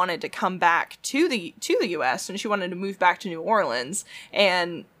still wanted to come back to the U.S. and she wanted to move back to New Orleans.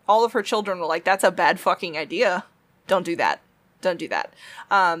 And all of her children were like, "That's a bad fucking idea. Don't do that. Don't do that."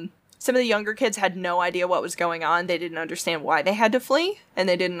 Some of the younger kids had no idea what was going on. They didn't understand why they had to flee, and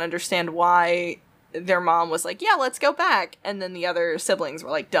they didn't understand why their mom was like, yeah, let's go back. And then the other siblings were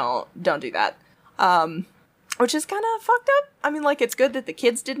like, don't do that. Which is kind of fucked up. I mean, like, it's good that the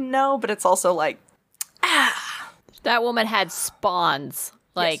kids didn't know, but it's also like, That woman had spawns.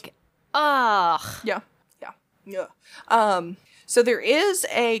 Like, ugh. Yeah. So there is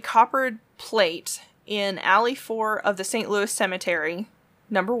a coppered plate in Alley 4 of the St. Louis Cemetery,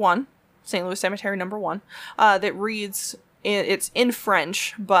 number 1, St. Louis Cemetery number 1, that reads, it's in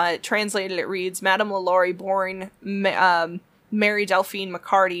French, but translated it reads, Madame LaLaurie, born Mary Delphine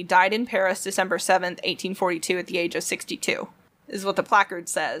McCarty, died in Paris December 7th, 1842 at the age of 62, is what the placard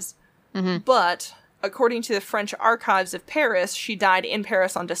says. Mm-hmm. But according to the French archives of Paris, she died in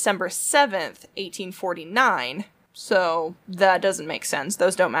Paris on December 7th, 1849. So that doesn't make sense.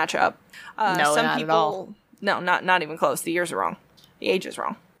 Those don't match up. No, not at all. No, not even close. The years are wrong. The age is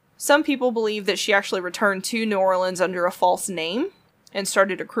wrong. Some people believe that she actually returned to New Orleans under a false name and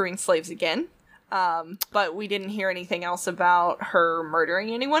started accruing slaves again. But we didn't hear anything else about her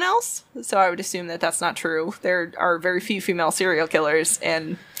murdering anyone else. So I would assume that that's not true. There are very few female serial killers,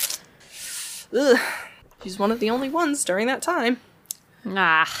 and she's one of the only ones during that time.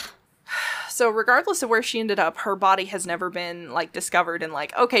 So regardless of where she ended up, her body has never been, like, discovered and,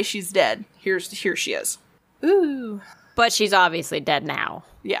 like, okay, she's dead. Here she is. Ooh. But she's obviously dead now.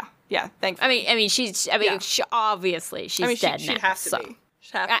 Yeah, thankfully. I mean, obviously she's dead now. She'd have to be.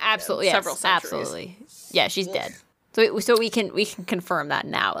 Absolutely, yes, several centuries. Absolutely. Yeah, she's dead. So we can confirm that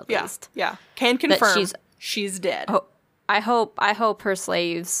now at least. Yeah, can confirm she's dead. Oh, I hope her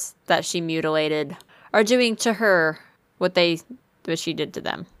slaves that she mutilated are doing to her what she did to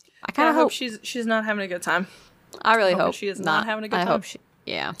them. I kind of hope she's not having a good time. I really hope she is not having a good time. I hope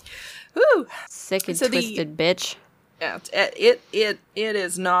yeah. Woo! Sick and twisted bitch. Yeah, it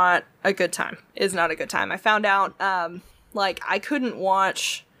is not a good time. It is not a good time. I found out, I couldn't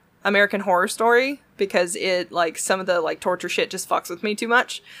watch American Horror Story because it, like, some of the, like, torture shit just fucks with me too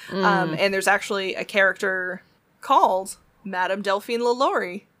much. And there's actually a character called Madame Delphine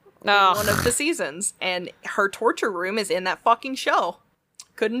LaLaurie in one of the seasons, and her torture room is in that fucking show.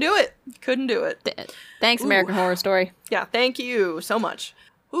 Couldn't do it. Thanks, American Horror Story. Yeah, thank you so much.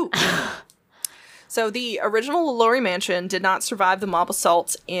 Ooh. So the original LaLaurie mansion did not survive the mob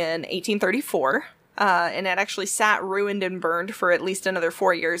assault in 1834, and it actually sat ruined and burned for at least another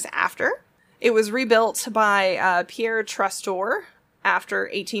 4 years after. It was rebuilt by Pierre Trastor after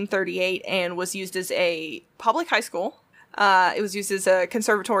 1838 and was used as a public high school. It was used as a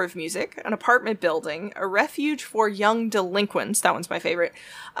conservatory of music, an apartment building, a refuge for young delinquents, that one's my favorite,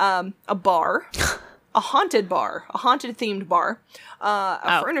 a bar, a haunted themed bar,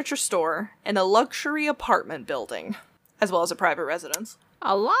 a furniture store, and a luxury apartment building, as well as a private residence.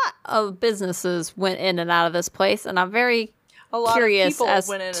 A lot of businesses went in and out of this place, and I'm very curious as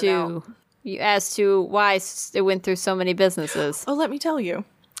to why it went through so many businesses. Oh, let me tell you.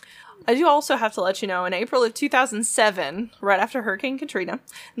 I do also have to let you know, in April of 2007, right after Hurricane Katrina,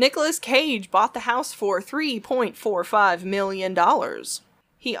 Nicolas Cage bought the house for $3.45 million.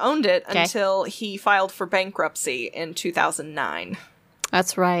 He owned it until he filed for bankruptcy in 2009.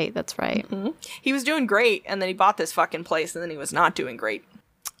 That's right. Mm-hmm. He was doing great, and then he bought this fucking place, and then he was not doing great.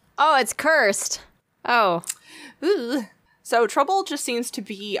 Oh, it's cursed. Oh. Ooh. So trouble just seems to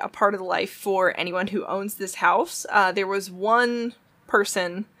be a part of the life for anyone who owns this house. There was one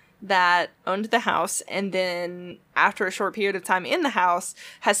person that owned the house, and then after a short period of time in the house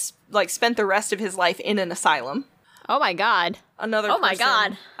has, like, spent the rest of his life in an asylum. Oh my god. Another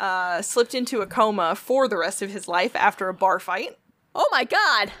person slipped into a coma for the rest of his life after a bar fight. Oh my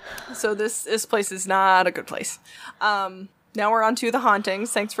god. So this place is not a good place. Now we're on to the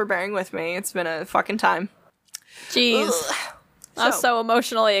hauntings. Thanks for bearing with me. It's been a fucking time. Jeez. I'm so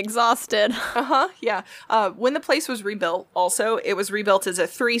emotionally exhausted. Yeah. When the place was rebuilt, also, it was rebuilt as a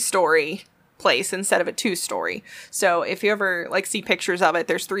 3-story place instead of a 2-story. So if you ever, like, see pictures of it,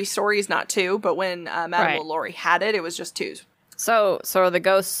 there's 3 stories, not 2. But when Madame LaLaurie had it, it was just 2s. So are the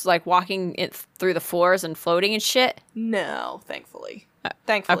ghosts, like, walking through the floors and floating and shit? No, thankfully.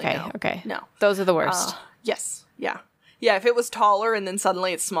 Thankfully, no. Okay. No. Those are the worst. Yes. Yeah. Yeah, if it was taller and then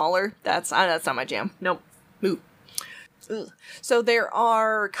suddenly it's smaller, that's not my jam. Nope. Move. Ugh. So there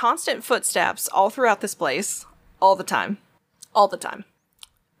are constant footsteps all throughout this place, all the time.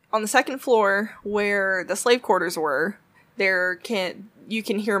 On the second floor, where the slave quarters were, you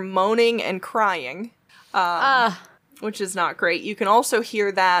can hear moaning and crying, which is not great. You can also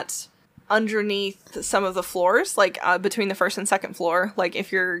hear that underneath some of the floors, like between the first and second floor. Like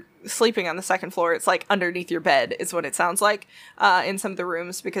if you're sleeping on the second floor. It's like underneath your bed is what it sounds like in some of the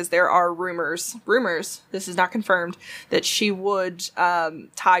rooms, because there are rumors, this is not confirmed, that she would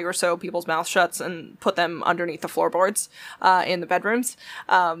tie or sew people's mouths shut and put them underneath the floorboards in the bedrooms.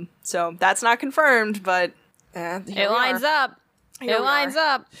 So that's not confirmed, but it lines up. It lines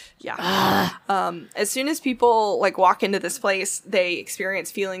up. Yeah. As soon as people like walk into this place, they experience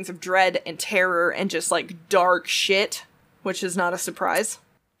feelings of dread and terror and just like dark shit, which is not a surprise.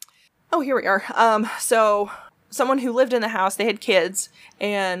 Oh, here we are. So someone who lived in the house, they had kids,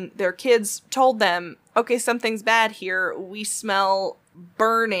 and their kids told them, okay, something's bad here. We smell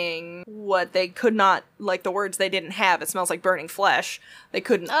burning what they could not, like the words they didn't have. It smells like burning flesh. They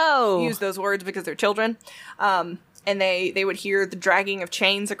couldn't use those words because they're children. And they would hear the dragging of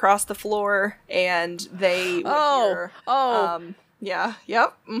chains across the floor, and they would hear... yeah,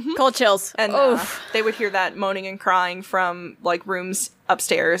 yep. Mm-hmm. Cold chills. And they would hear that moaning and crying from, like, rooms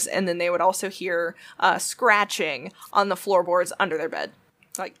upstairs, and then they would also hear scratching on the floorboards under their bed.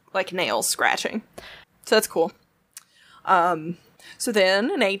 Like nails scratching. So that's cool. So then,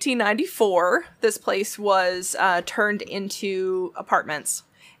 in 1894, this place was turned into apartments.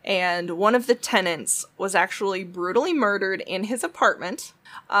 And one of the tenants was actually brutally murdered in his apartment.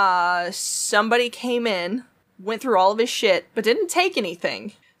 Somebody came in, went through all of his shit, but didn't take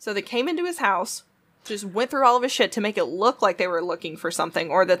anything. So they came into his house, just went through all of his shit to make it look like they were looking for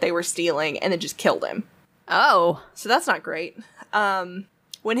something or that they were stealing, and then just killed him. Oh. So that's not great.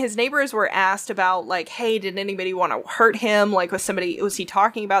 When his neighbors were asked about, like, hey, did anybody want to hurt him? Like, was he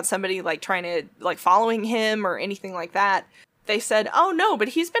talking about somebody, like, trying to, like, following him or anything like that? They said, oh, no, but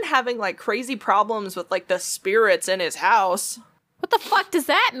he's been having, like, crazy problems with, like, the spirits in his house. What the fuck does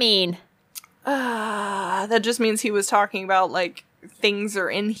that mean? That just means he was talking about, like, things are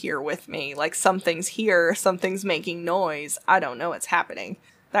in here with me. Like, something's here, something's making noise. I don't know what's happening.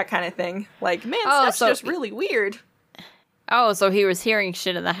 That kind of thing. Like, man, stuff's just really weird. Oh, so he was hearing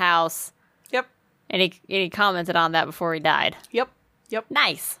shit in the house. Yep. And he commented on that before he died. Yep.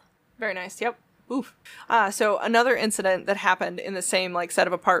 Nice. Very nice, yep. Oof. So another incident that happened in the same, like, set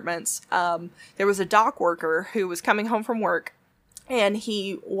of apartments, there was a dock worker who was coming home from work, and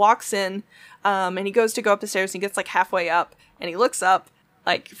he walks in, and he goes to go up the stairs, and he gets, like, halfway up, and he looks up,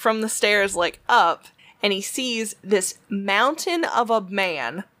 like, from the stairs, like, up, and he sees this mountain of a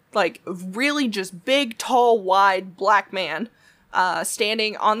man, like, really just big, tall, wide, black man,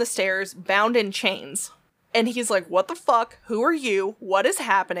 standing on the stairs, bound in chains. And he's like, what the fuck? Who are you? What is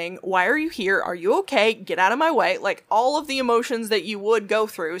happening? Why are you here? Are you okay? Get out of my way. Like, all of the emotions that you would go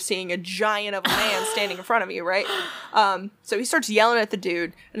through seeing a giant of a man standing in front of you, right? So he starts yelling at the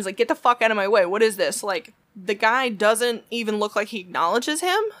dude, and he's like, get the fuck out of my way. What is this? Like, the guy doesn't even look like he acknowledges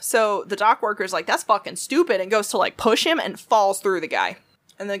him. So the dock worker's like, that's fucking stupid, and goes to, like, push him and falls through the guy.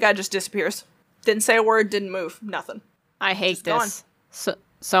 And the guy just disappears. Didn't say a word, didn't move, nothing. I hate this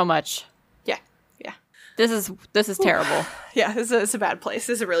so much. This is terrible. Yeah, this is a bad place.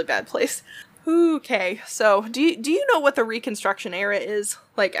 This is a really bad place. Okay, so do you know what the Reconstruction era is,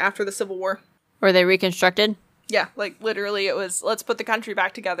 like, after the Civil War? Were they reconstructed? Yeah, like, literally it was, let's put the country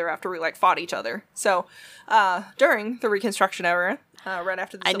back together after we, like, fought each other. So, during the Reconstruction era, right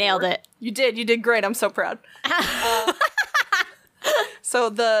after the Civil War. I nailed it. You did great. I'm so proud.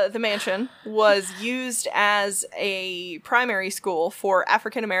 So the mansion was used as a primary school for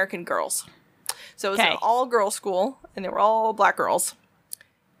African American girls. So it was an all-girls school, and they were all black girls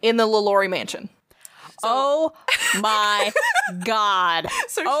in the LaLaurie mansion. So, oh my god.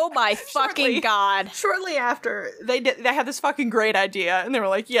 Oh my fucking god. Shortly after, they had this fucking great idea, and they were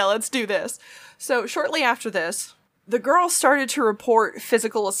like, yeah, let's do this. So shortly after this, the girls started to report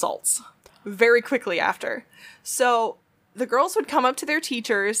physical assaults very quickly after. So the girls would come up to their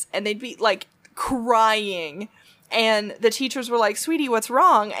teachers, and they'd be, like, crying. And the teachers were like, sweetie, what's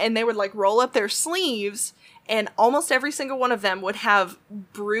wrong? And they would, like, roll up their sleeves, and almost every single one of them would have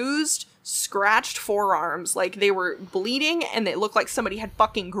bruised, scratched forearms. Like, they were bleeding, and they looked like somebody had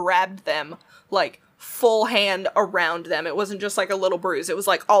fucking grabbed them, like, full hand around them. It wasn't just, like, a little bruise. It was,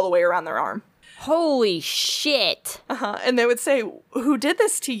 like, all the way around their arm. Holy shit. And they would say, who did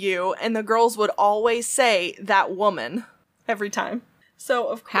this to you? And the girls would always say, that woman, every time. So,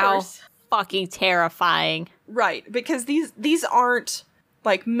 of course... How fucking terrifying. Right, because these aren't,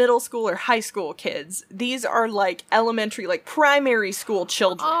 like, middle school or high school kids. These are, like, elementary, like, primary school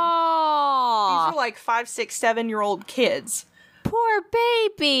children. Oh, these are, like, 5, 6, 7-year-old kids. Poor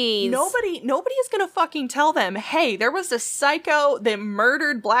babies. Nobody is gonna fucking tell them, hey, there was a psycho that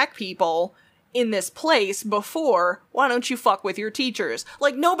murdered black people in this place before. Why don't you fuck with your teachers?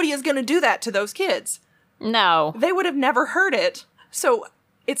 Like, nobody is gonna do that to those kids. No. They would have never heard it. So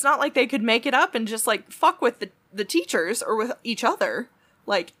it's not like they could make it up and just, like, fuck with the teachers or with each other.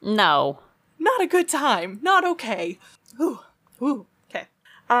 Like, no. Not a good time. Not okay. Ooh. Okay.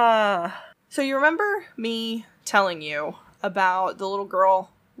 So you remember me telling you about the little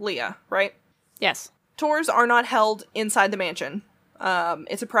girl, Leah, right? Yes. Tours are not held inside the mansion.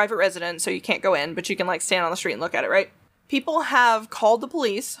 It's a private residence, so you can't go in, but you can, like, stand on the street and look at it, right? People have called the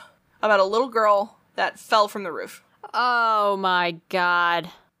police about a little girl that fell from the roof. Oh my god.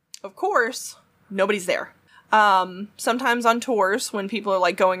 Of course, nobody's there. Sometimes on tours, when people are,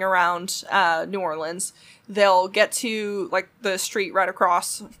 like, going around New Orleans, they'll get to, like, the street right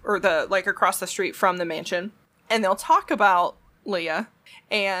across, or across the street from the mansion, and they'll talk about Leah,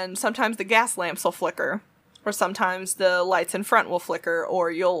 and sometimes the gas lamps will flicker, or sometimes the lights in front will flicker, or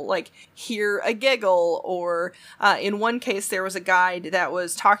you'll, like, hear a giggle, or in one case, there was a guide that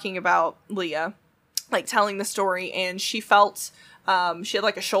was talking about Leah, like, telling the story, and she felt... she had,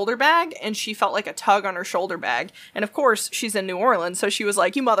 like, a shoulder bag, and she felt like a tug on her shoulder bag. And, of course, she's in New Orleans, so she was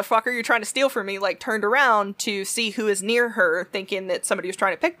like, you motherfucker, you're trying to steal from me, like, turned around to see who is near her, thinking that somebody was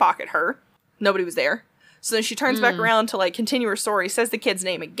trying to pickpocket her. Nobody was there. So then she turns back around to, like, continue her story, says the kid's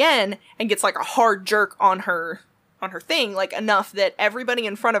name again, and gets, like, a hard jerk on her thing, like, enough that everybody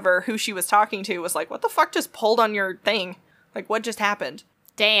in front of her who she was talking to was like, what the fuck just pulled on your thing? Like, what just happened?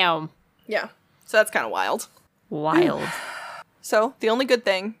 Damn. Yeah. So that's kind of wild. Wild. So, the only good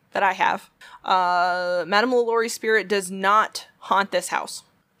thing that I have, Madame LaLaurie's spirit does not haunt this house.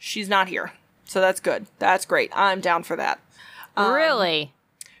 She's not here. So that's good. That's great. I'm down for that. Really?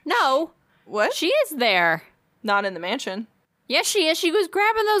 No. What? She is there. Not in the mansion. Yes, she is. She was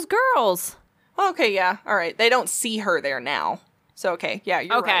grabbing those girls. Okay, yeah. All right. They don't see her there now. So, okay. Yeah,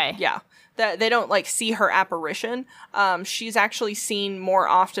 you're right. Yeah. They don't, like, see her apparition. She's actually seen more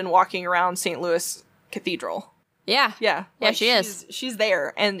often walking around St. Louis Cathedral. Yeah. Yeah. Yeah, like, she is. She's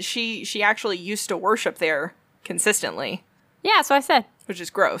there, and she actually used to worship there consistently. Yeah, that's what I said. Which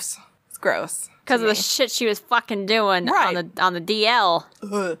is gross. It's gross. Because of the shit she was fucking doing on the DL.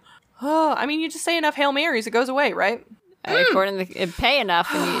 Ugh. Oh, I mean, you just say enough Hail Marys, it goes away, right? According to pay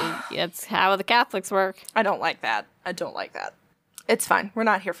enough, and it's how the Catholics work. I don't like that. It's fine. We're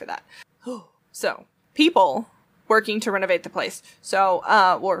not here for that. So, people working to renovate the place. So,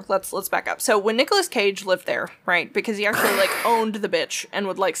 let's back up. So, when Nicolas Cage lived there, right? Because he actually, like, owned the bitch and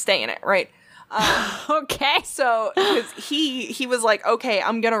would, like, stay in it, right? Okay. So, he was like, okay,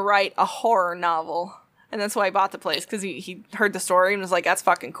 I'm gonna write a horror novel. And that's why he bought the place, because he heard the story and was like, that's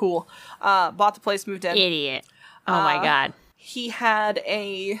fucking cool. Bought the place, moved in. Idiot. Oh my god. He had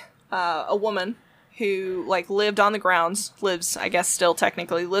a woman who, like, lived on the grounds, lives, I guess still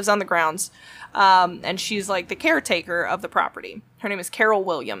technically, lives on the grounds, and she's, like, the caretaker of the property. Her name is Carol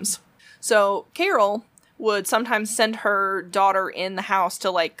Williams. So, Carol would sometimes send her daughter in the house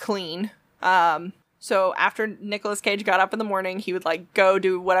to, like, clean. So, after Nicolas Cage got up in the morning, he would, like, go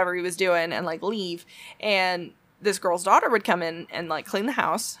do whatever he was doing and, like, leave, and this girl's daughter would come in and, like, clean the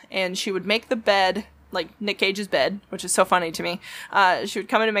house, and she would make the bed, like, Nick Cage's bed, which is so funny to me. She would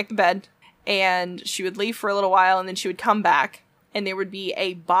come in and make the bed, and she would leave for a little while, and then she would come back, and there would be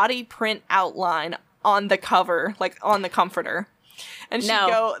a body print outline on the cover, like, on the comforter. And she'd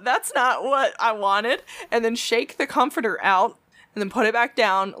go, that's not what I wanted, and then shake the comforter out, and then put it back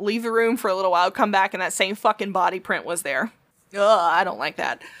down, leave the room for a little while, come back, and that same fucking body print was there. Ugh, I don't like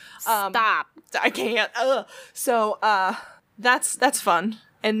that. Stop. I can't. Ugh. So, that's fun.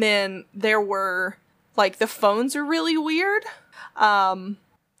 And then there were, like, the phones are really weird.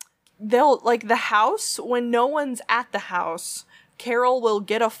 They'll, like, the house, when no one's at the house, Carol will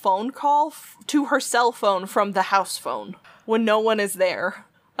get a phone call to her cell phone from the house phone when no one is there.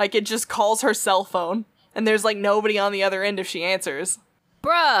 Like, it just calls her cell phone, and there's, like, nobody on the other end if she answers.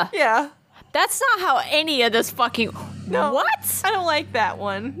 Bruh. Yeah. That's not how any of this fucking... No. What? I don't like that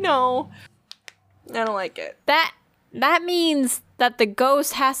one. No. I don't like it. That means that the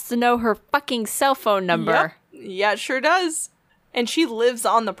ghost has to know her fucking cell phone number. Yep. Yeah, it sure does. And she lives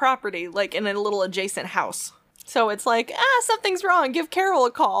on the property, like, in a little adjacent house. So it's like, something's wrong. Give Carol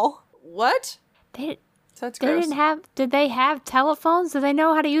a call. What? So that's gross. Did they have telephones? Do they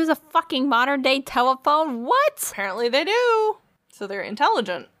know how to use a fucking modern day telephone? What? Apparently they do. So they're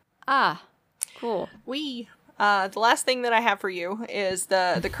intelligent. Ah, cool. The last thing that I have for you is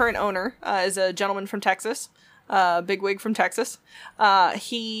the current owner is a gentleman from Texas, bigwig from Texas.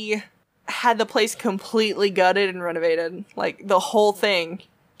 He had the place completely gutted and renovated, like the whole thing.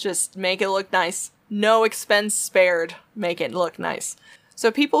 Just make it look nice. No expense spared. Make it look nice.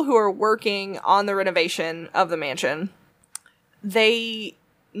 So people who are working on the renovation of the mansion, they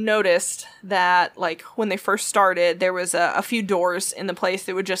noticed that, like, when they first started, there was a few doors in the place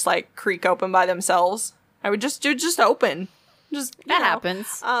that would just, like, creak open by themselves. I would just open. Just, that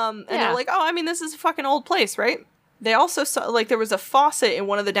happens. And they're like, oh, I mean, this is a fucking old place, right? They also saw, like, there was a faucet in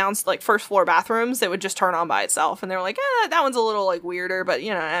one of the first floor bathrooms that would just turn on by itself. And they were like, that one's a little, like, weirder, but,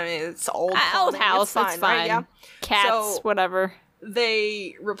 you know, I mean, it's old. Old house, it's fine. Right? Yeah. Cats, so whatever.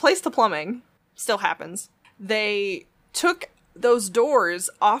 They replaced the plumbing. Still happens. They took those doors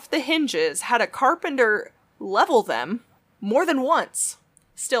off the hinges, had a carpenter level them more than once.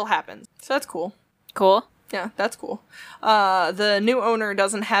 Still happens. So that's cool. Cool. Yeah, that's cool. The new owner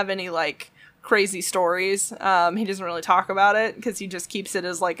doesn't have any, like, crazy stories. He doesn't really talk about it because he just keeps it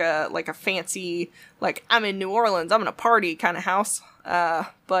as like a fancy, like, I'm in New Orleans, I'm in a party kind of house.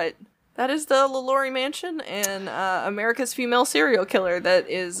 But that is the LaLaurie Mansion, and America's female serial killer that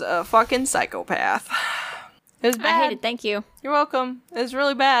is a fucking psychopath. It was bad. I hate it. Thank you. You're welcome. It was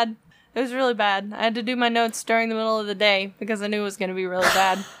really bad. It was really bad. I had to do my notes during the middle of the day because I knew it was going to be really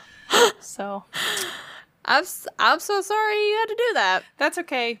bad. So I'm so sorry you had to do that. That's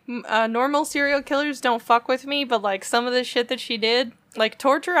okay. Normal serial killers don't fuck with me, but, like, some of the shit that she did, like,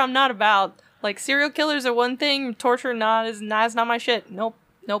 torture I'm not about. Like, serial killers are one thing, torture is not my shit. Nope.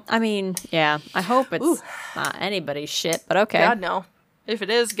 I mean, yeah, I hope it's not anybody's shit, but okay. God, no. If it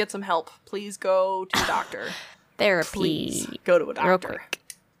is, get some help. Please go to a doctor. Therapy. Please go to a doctor. Real quick.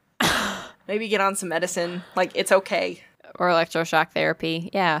 Maybe get on some medicine. Like, it's okay. Or electroshock therapy.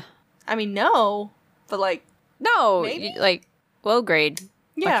 Yeah. I mean, no. But, like, no, maybe? Like, low grade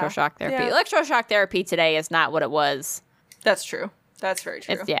electroshock therapy. Yeah. Electroshock therapy today is not what it was. That's true. That's very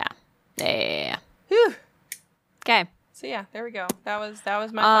true. Yeah. Whew. Okay. So yeah, there we go. That was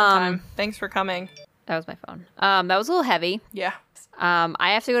my fun time. Thanks for coming. That was my phone. That was a little heavy. Yeah.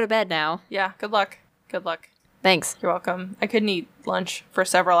 I have to go to bed now. Yeah. Good luck. Thanks. You're welcome. I couldn't eat lunch for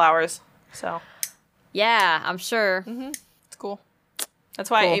several hours, so. Yeah, I'm sure. Mm-hmm. It's cool. That's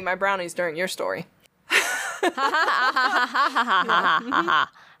why I ate my brownies during your story.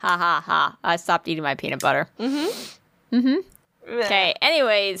 I stopped eating my peanut butter. Okay.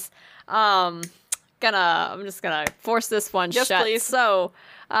 Anyways, I'm just gonna force this one shut. Please. So,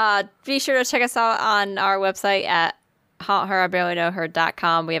 be sure to check us out on our website at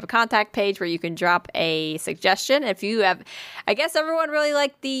haunther.com. We have a contact page where you can drop a suggestion. If you have, I guess everyone really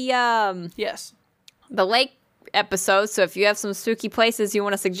liked the lake episode. So if you have some spooky places you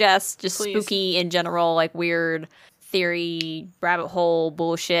want to suggest, just spooky in general, like weird theory, rabbit hole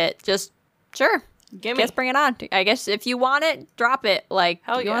bullshit, just sure. Just bring it on. I guess if you want it, drop it. Like,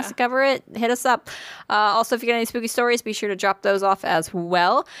 if you want us to cover it, hit us up. Also, if you got any spooky stories, be sure to drop those off as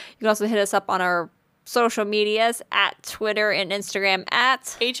well. You can also hit us up on our social medias at Twitter and Instagram at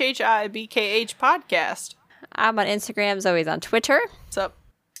HHIBKH Podcast. I'm on Instagram. Zoe's on Twitter. What's up?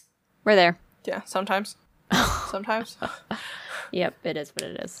 We're there. Yeah, sometimes. Sometimes. Yep, it is what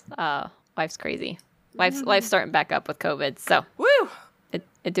it is. Life's crazy. Life's starting back up with COVID. So, woo!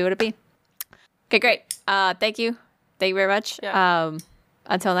 It do what it be. Okay, great. Thank you. Thank you very much. Yeah.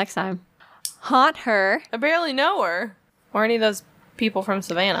 Until next time. Haunt her. I barely know her. Or any of those people from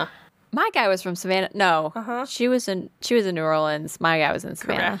Savannah. My guy was from Savannah. No. She was in New Orleans. My guy was in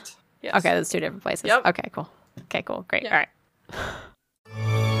Savannah. Correct. Yes. Okay, those two different places. Yep. Okay, cool. Great. Yep. All right.